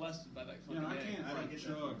molested by that You fucking know, I egg. can't I like didn't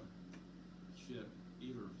get chug shit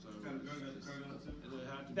either. So Gotta go, it's- gotta go too. it'd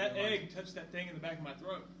have to That be like, egg touched that thing in the back of my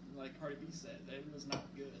throat, like Cardi B said. It was not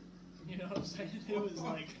good. You know what I'm saying? It was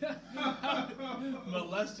like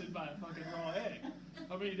molested by a fucking raw egg.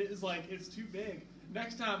 I mean, it's like it's too big.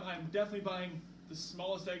 Next time, I'm definitely buying the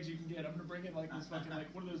smallest eggs you can get. I'm gonna bring in like this fucking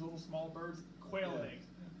like one of those little small birds, quail Yeah. eggs.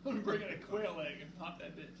 I'm gonna bring in a quail egg and pop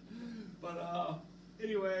that bitch. But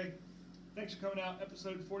anyway, thanks for coming out.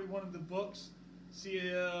 Episode 41 of the books. See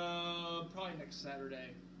you probably next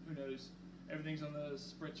Saturday. Who knows? Everything's on the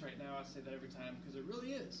spritz right now. I say that every time because it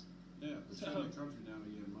really is. yeah, but shutting the country down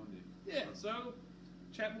again Monday. Yeah, so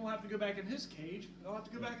Chapman will have to go back in his cage, and I'll have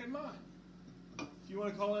to go back in mine. If you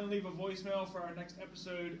want to call in and leave a voicemail for our next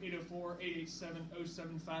episode,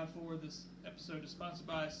 804-887-0754. This episode is sponsored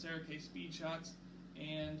by Sarah K. Speed Shots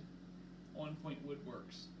and On Point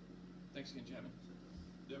Woodworks. Thanks again, Chapman.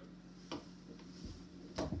 Yep.